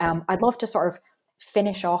 I'd love to sort of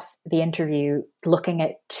finish off the interview looking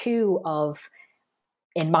at two of,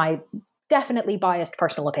 in my definitely biased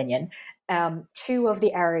personal opinion, two of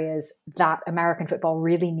the areas that American football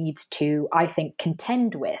really needs to, I think,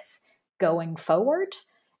 contend with going forward.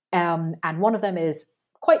 And one of them is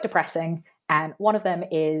quite depressing, and one of them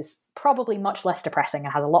is probably much less depressing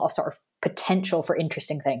and has a lot of sort of potential for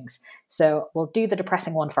interesting things. So we'll do the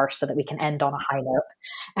depressing one first so that we can end on a high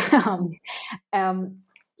note.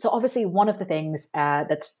 So obviously one of the things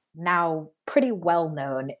that's now pretty well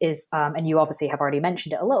known is, and you obviously have already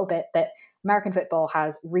mentioned it a little bit, that American football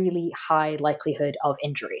has really high likelihood of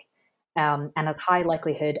injury, and has high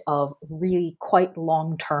likelihood of really quite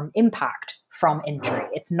long-term impact from injury.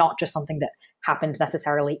 It's not just something that happens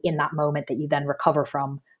necessarily in that moment that you then recover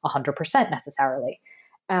from 100% necessarily.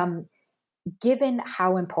 Given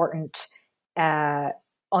how important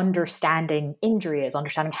understanding injury is,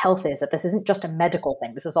 understanding health is, that this isn't just a medical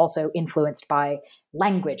thing. This is also influenced by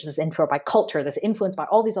language, this is influenced by culture, this is influenced by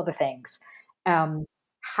all these other things.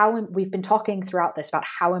 We've been talking throughout this about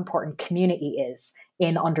how important community is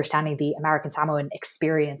in understanding the American Samoan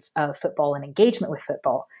experience of football and engagement with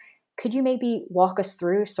football. Could you maybe walk us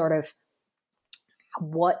through sort of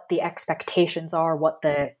what the expectations are, what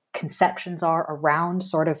the conceptions are around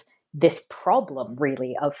sort of this problem,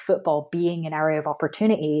 really, of football being an area of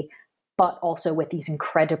opportunity, but also with these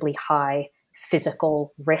incredibly high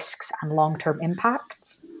physical risks and long-term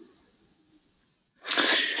impacts?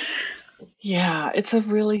 Yeah, it's a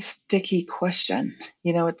really sticky question.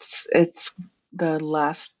 It's the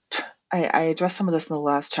last, I addressed some of this in the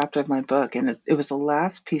last chapter of my book, and it was the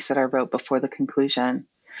last piece that I wrote before the conclusion.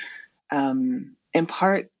 In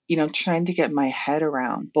part, trying to get my head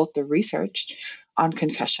around both the research on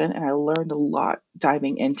concussion, and I learned a lot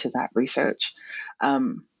diving into that research.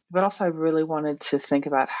 But also I really wanted to think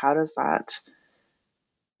about how does that,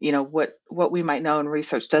 what we might know in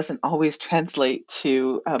research doesn't always translate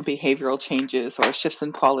to behavioral changes or shifts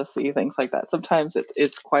in policy, things like that. Sometimes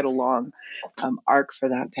it's quite a long arc for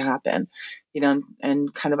that to happen,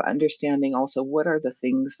 and kind of understanding also what are the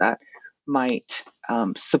things that might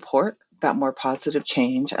support that more positive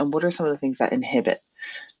change, and what are some of the things that inhibit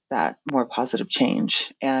that more positive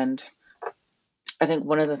change. And I think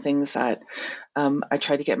one of the things that I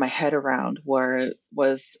tried to get my head around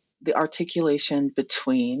was the articulation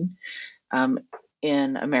between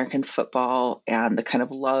in American football and the kind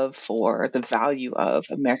of love for the value of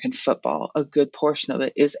American football. A good portion of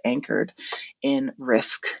it is anchored in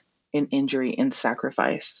risk, in injury, in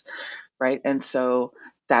sacrifice, right? And so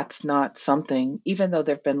that's not something, even though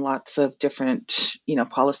there have been lots of different,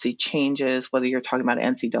 policy changes, whether you're talking about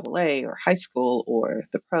NCAA or high school or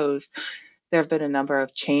the pros, there have been a number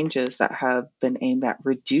of changes that have been aimed at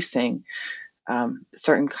reducing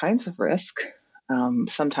certain kinds of risk,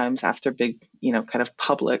 sometimes after big, kind of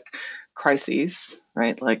public crises,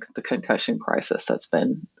 right? Like the concussion crisis that's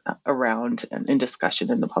been around and in discussion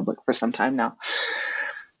in the public for some time now.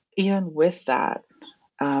 Even with that,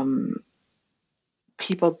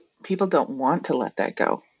 people don't want to let that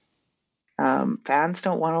go. Fans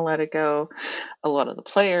don't want to let it go. A lot of the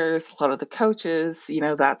players, a lot of the coaches,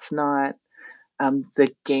 that's not the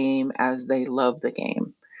game as they love the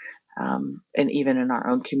game. And even in our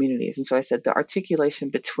own communities. And so I said the articulation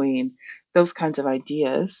between those kinds of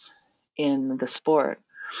ideas in the sport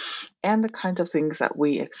and the kinds of things that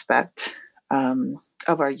we expect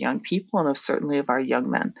of our young people and certainly of our young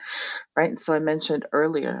men, right? And so I mentioned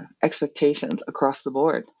earlier expectations across the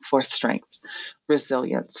board for strength,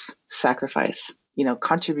 resilience, sacrifice,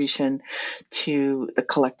 contribution to the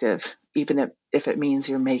collective, even if it means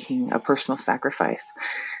you're making a personal sacrifice.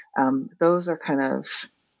 Those are kind of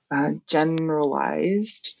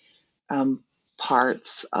generalized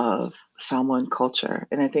parts of Samoan culture.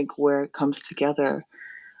 And I think where it comes together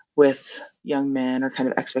with young men or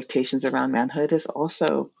kind of expectations around manhood is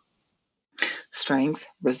also strength,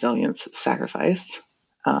 resilience, sacrifice,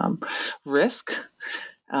 risk,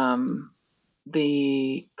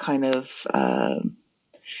 the kind of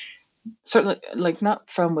certainly, like, not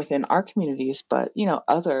from within our communities, but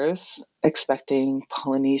others expecting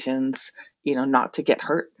Polynesians not to get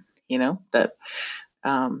hurt, that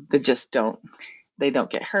they just don't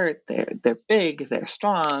get hurt. They're big, they're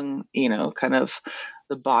strong, kind of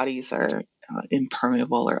the bodies are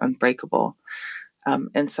impermeable or unbreakable.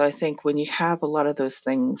 And so I think when you have a lot of those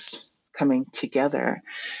things coming together,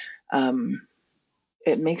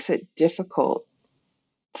 it makes it difficult,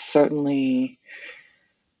 certainly,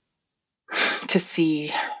 to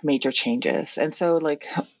see major changes. And so, like,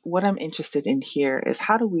 what I'm interested in here is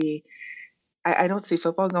how do we, I don't see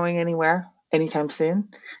football going anywhere anytime soon.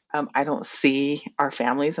 I don't see our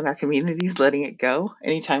families and our communities letting it go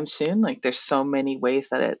anytime soon. Like, there's so many ways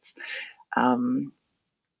that it's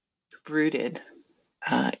rooted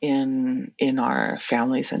in our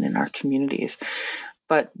families and in our communities.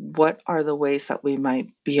 But what are the ways that we might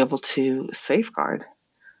be able to safeguard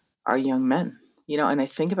our young men? And I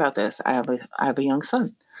think about this. I have a young son,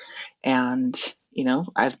 and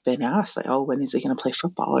I've been asked, like, oh, when is he going to play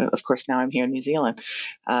football? Of course, now I'm here in New Zealand.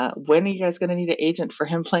 When are you guys going to need an agent for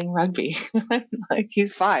him playing rugby? Like,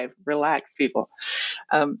 he's 5. Relax, people.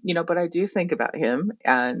 But I do think about him,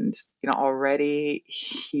 and already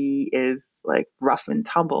he is like rough and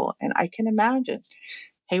tumble, and I can imagine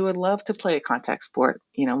he would love to play a contact sport,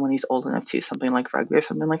 when he's old enough to, something like rugby or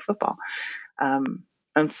something like football.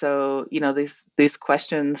 And so, these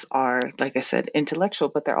questions are, like I said, intellectual,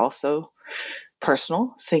 but they're also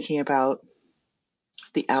personal, thinking about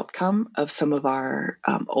the outcome of some of our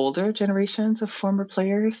older generations of former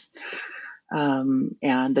players, and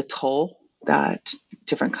the toll that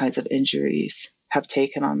different kinds of injuries have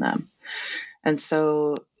taken on them. And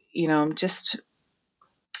so,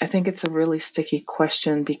 I think it's a really sticky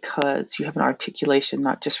question, because you have an articulation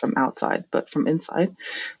not just from outside, but from inside,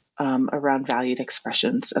 around valued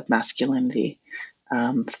expressions of masculinity,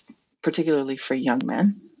 particularly for young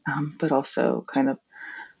men, but also kind of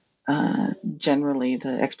generally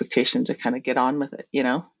the expectation to kind of get on with it,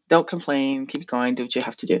 don't complain, keep going, do what you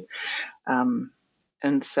have to do.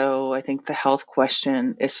 And so I think the health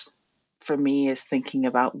question for me, is thinking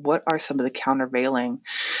about what are some of the countervailing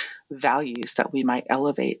values that we might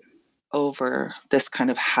elevate over this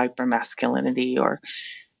kind of hypermasculinity or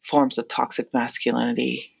forms of toxic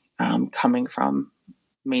masculinity, coming from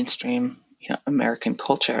mainstream, American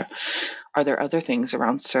culture. Are there other things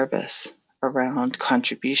around service, around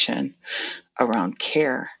contribution, around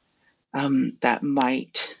care, that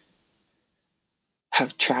might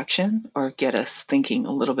have traction or get us thinking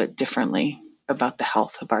a little bit differently about the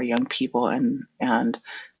health of our young people and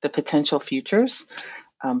the potential futures,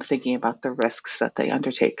 thinking about the risks that they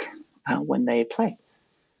undertake when they play.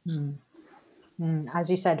 As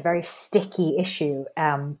you said, very sticky issue,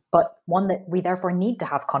 but one that we therefore need to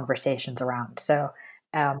have conversations around. So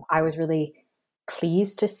I was really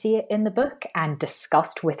pleased to see it in the book and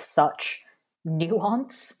discussed with such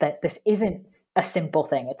nuance that this isn't a simple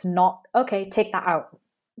thing. It's not, okay, take that out.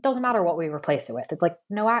 It doesn't matter what we replace it with. It's like,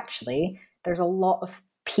 no, actually, there's a lot of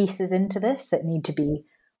pieces into this that need to be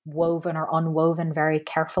woven or unwoven very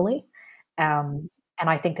carefully. And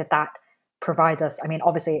I think that provides us, I mean,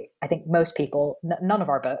 obviously, I think most people, none of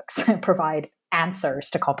our books provide answers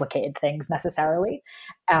to complicated things necessarily,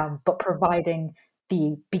 but providing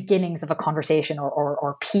the beginnings of a conversation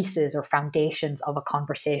or pieces or foundations of a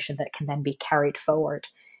conversation that can then be carried forward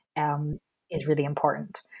is really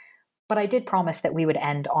important. But I did promise that we would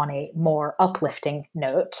end on a more uplifting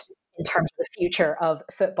note in terms of the future of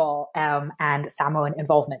football and Samoan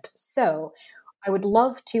involvement. So I would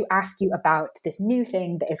love to ask you about this new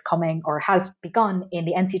thing that is coming or has begun in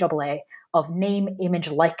the NCAA of name, image,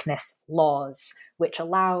 likeness laws, which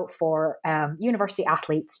allow for university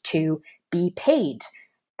athletes to be paid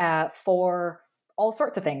for all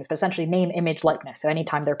sorts of things, but essentially name, image, likeness. So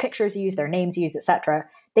anytime their pictures used, their names used, etc.,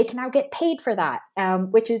 they can now get paid for that,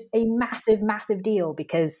 which is a massive, massive deal,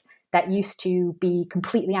 because that used to be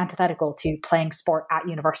completely antithetical to playing sport at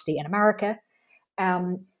university in America.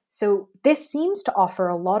 So this seems to offer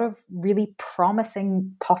a lot of really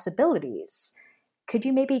promising possibilities. Could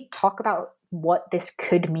you maybe talk about what this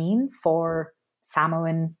could mean for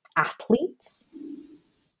Samoan athletes?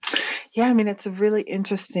 Yeah, I mean, it's a really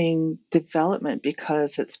interesting development,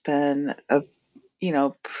 because it's been a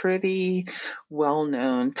pretty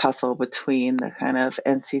well-known tussle between the kind of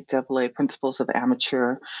NCAA principles of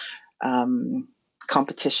amateur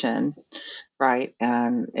competition, right,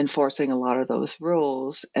 and enforcing a lot of those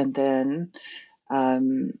rules, and then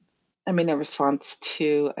in response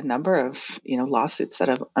to a number of lawsuits that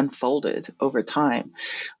have unfolded over time,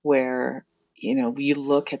 where you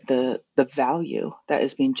look at the value that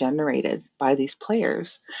is being generated by these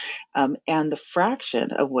players, and the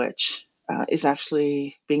fraction of which is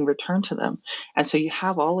actually being returned to them. And so you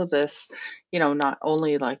have all of this, not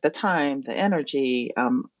only like the time, the energy,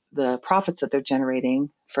 the profits that they're generating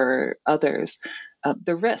for others,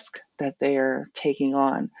 the risk that they're taking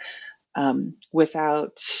on,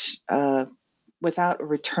 without a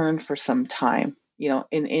return for some time,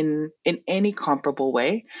 in any comparable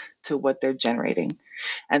way to what they're generating.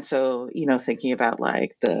 And so, thinking about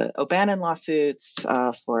like the O'Bannon lawsuits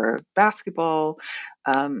for basketball,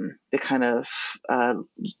 the kind of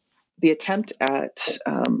the attempt at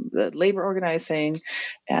the labor organizing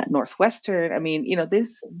at Northwestern. I mean,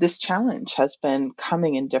 this challenge has been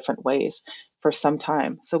coming in different ways for some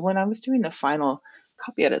time. So when I was doing the final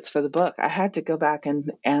copy edits for the book, I had to go back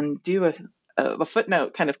and do a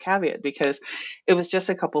footnote kind of caveat, because it was just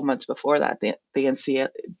a couple months before that the NCAA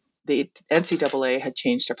had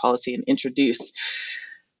changed their policy and introduced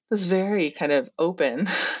this very kind of open,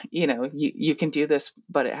 you can do this,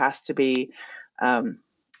 but it has to be,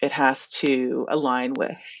 it has to align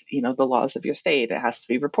with, the laws of your state. It has to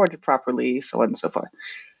be reported properly, so on and so forth,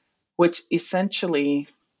 which essentially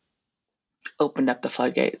opened up the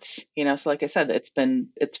floodgates. So like I said, it's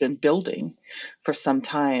been building for some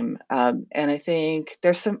time, and I think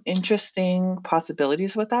there's some interesting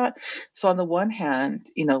possibilities with that. So on the one hand,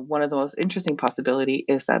 one of the most interesting possibility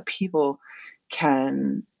is that people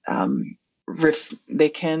can they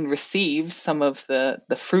can receive some of the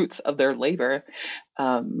fruits of their labor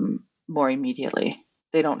more immediately.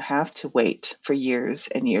 They don't have to wait for years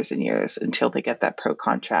and years and years until they get that pro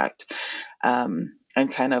contract. And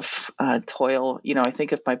kind of toil. I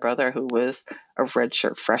think of my brother, who was a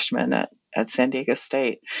redshirt freshman at San Diego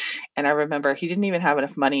State. And I remember he didn't even have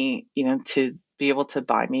enough money, to be able to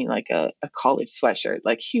buy me like a college sweatshirt.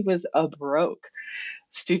 Like, he was a broke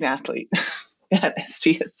student athlete at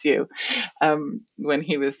SDSU when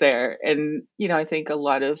he was there. And, I think a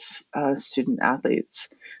lot of student athletes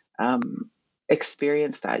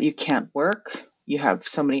experience that. You can't work. You have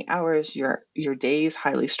so many hours. Your day is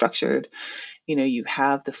highly structured. You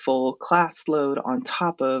have the full class load on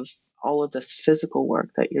top of all of this physical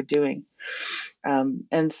work that you're doing.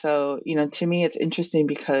 And so, to me, it's interesting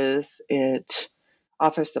because it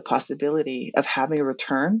offers the possibility of having a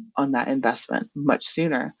return on that investment much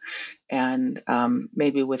sooner, and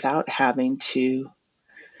maybe without having to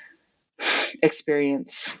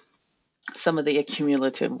experience some of the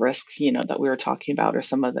accumulative risks, that we were talking about, or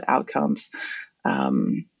some of the outcomes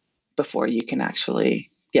before you can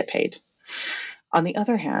actually get paid. On the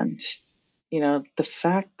other hand, the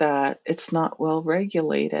fact that it's not well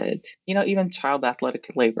regulated, even child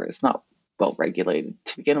athletic labor is not well regulated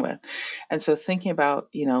to begin with. And so thinking about,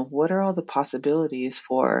 what are all the possibilities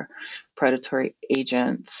for predatory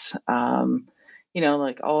agents,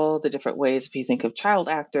 like all the different ways, if you think of child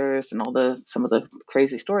actors and some of the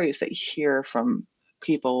crazy stories that you hear from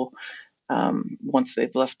people once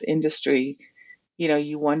they've left the industry,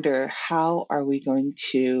 you wonder, how are we going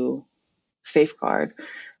to safeguard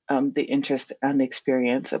the interest and the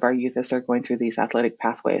experience of our youth as they're going through these athletic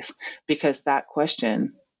pathways? Because that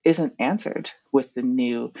question isn't answered with the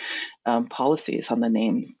new policies on the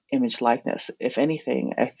name, image, likeness. If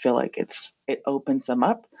anything, I feel like it opens them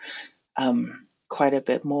up quite a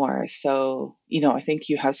bit more. So, I think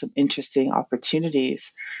you have some interesting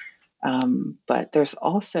opportunities, but there's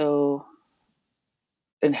also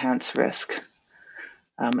enhanced risk.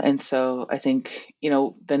 And so I think,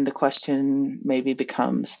 then the question maybe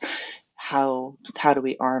becomes, how do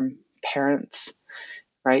we arm parents,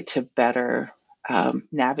 right, to better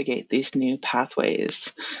navigate these new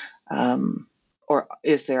pathways? Or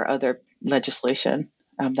is there other legislation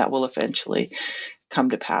that will eventually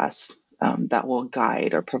come to pass that will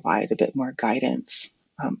guide or provide a bit more guidance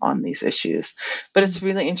on these issues? But it's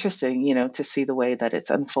really interesting, to see the way that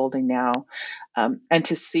it's unfolding now, and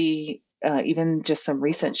to see even just some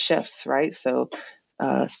recent shifts, right? So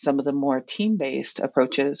some of the more team-based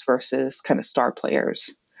approaches versus kind of star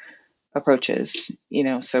players approaches,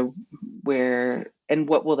 so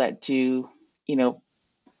what will that do,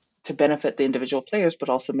 to benefit the individual players, but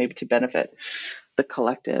also maybe to benefit the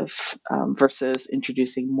collective, versus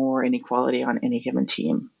introducing more inequality on any given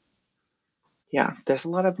team. Yeah, there's a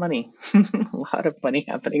lot of money, a lot of money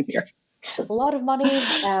happening here. A lot of money,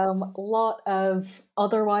 a lot of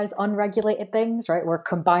otherwise unregulated things, right? We're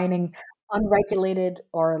combining unregulated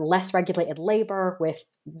or less regulated labor with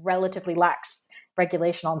relatively lax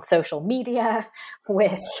regulation on social media,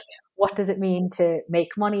 with what does it mean to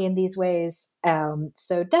make money in these ways.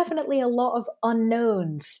 So definitely a lot of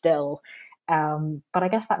unknowns still. But I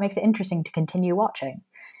guess that makes it interesting to continue watching.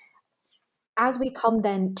 As we come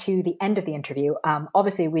then to the end of the interview,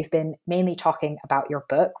 obviously we've been mainly talking about your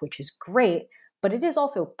book, which is great, but it is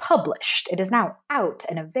also published. It is now out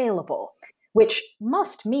and available, which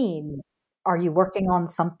must mean, are you working on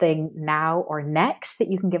something now or next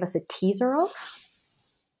that you can give us a teaser of?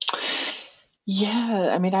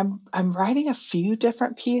 Yeah, I mean, I'm writing a few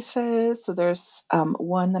different pieces. So there's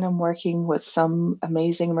one that I'm working with some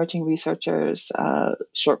amazing emerging researchers,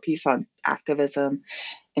 short piece on activism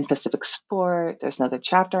in Pacific sport. There's another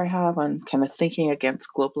chapter I have on kind of thinking against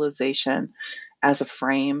globalization as a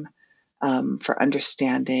frame for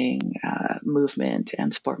understanding movement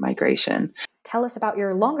and sport migration. Tell us about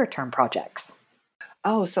your longer term projects.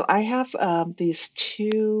 Oh, so I have these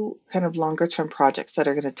two kind of longer term projects that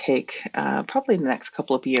are going to take probably the next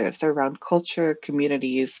couple of years. They're around culture,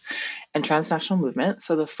 communities, and transnational movement.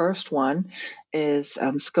 So the first one is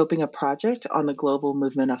scoping a project on the global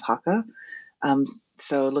movement of Haka. Um,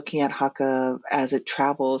 so looking at Haka as it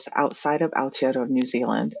travels outside of Aotearoa, New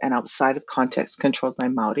Zealand, and outside of context controlled by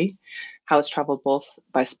Maori, how it's traveled both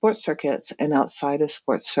by sports circuits and outside of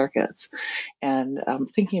sports circuits, and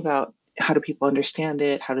thinking about how do people understand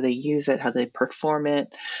it, how do they use it, how do they perform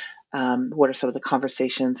it, what are some of the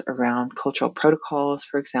conversations around cultural protocols,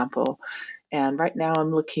 for example. And right now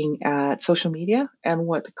I'm looking at social media and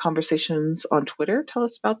what conversations on Twitter tell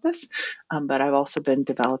us about this. But I've also been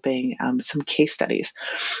developing some case studies.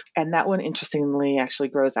 And that one, interestingly, actually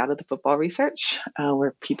grows out of the football research,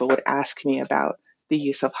 where people would ask me about the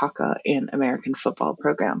use of Haka in American football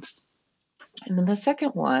programs. And then the second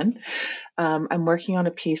one, I'm working on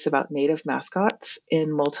a piece about Native mascots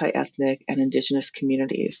in multi-ethnic and Indigenous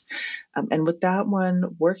communities. And with that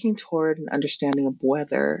one, working toward an understanding of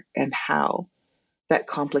whether and how that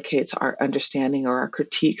complicates our understanding or our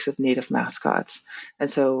critiques of Native mascots.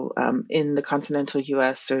 And so in the continental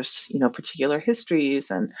US, there's particular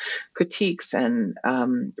histories and critiques and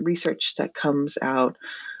research that comes out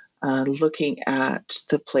looking at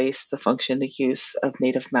the place, the function, the use of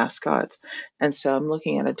Native mascots. And so I'm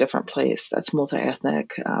looking at a different place that's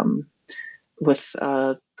multi-ethnic, with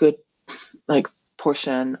a good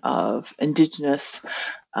portion of Indigenous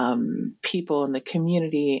people in the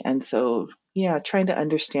community. And so, trying to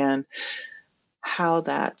understand how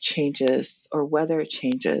that changes or whether it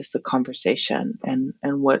changes the conversation,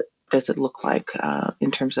 and what does it look like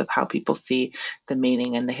in terms of how people see the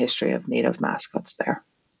meaning and the history of Native mascots there.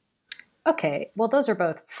 Okay, well, those are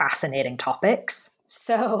both fascinating topics.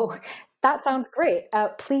 So that sounds great.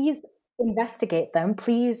 Please investigate them.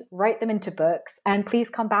 Please write them into books, and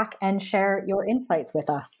please come back and share your insights with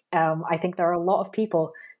us. I think there are a lot of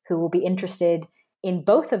people who will be interested in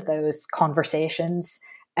both of those conversations,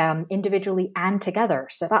 individually and together.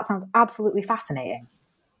 So that sounds absolutely fascinating.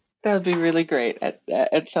 That would be really great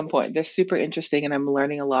at some point. They're super interesting, and I'm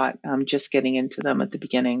learning a lot just getting into them at the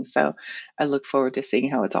beginning. So I look forward to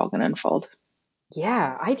seeing how it's all going to unfold.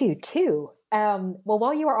 Yeah, I do too. Well,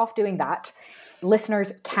 while you are off doing that,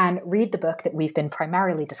 listeners can read the book that we've been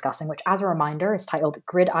primarily discussing, which, as a reminder, is titled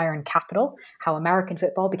Gridiron Capital: How American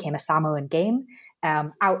Football Became a Samoan Game,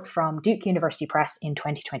 out from Duke University Press in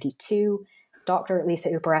 2022. Dr. Lisa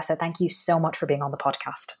Uparessa, thank you so much for being on the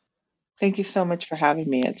podcast. Thank you so much for having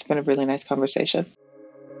me. It's been a really nice conversation.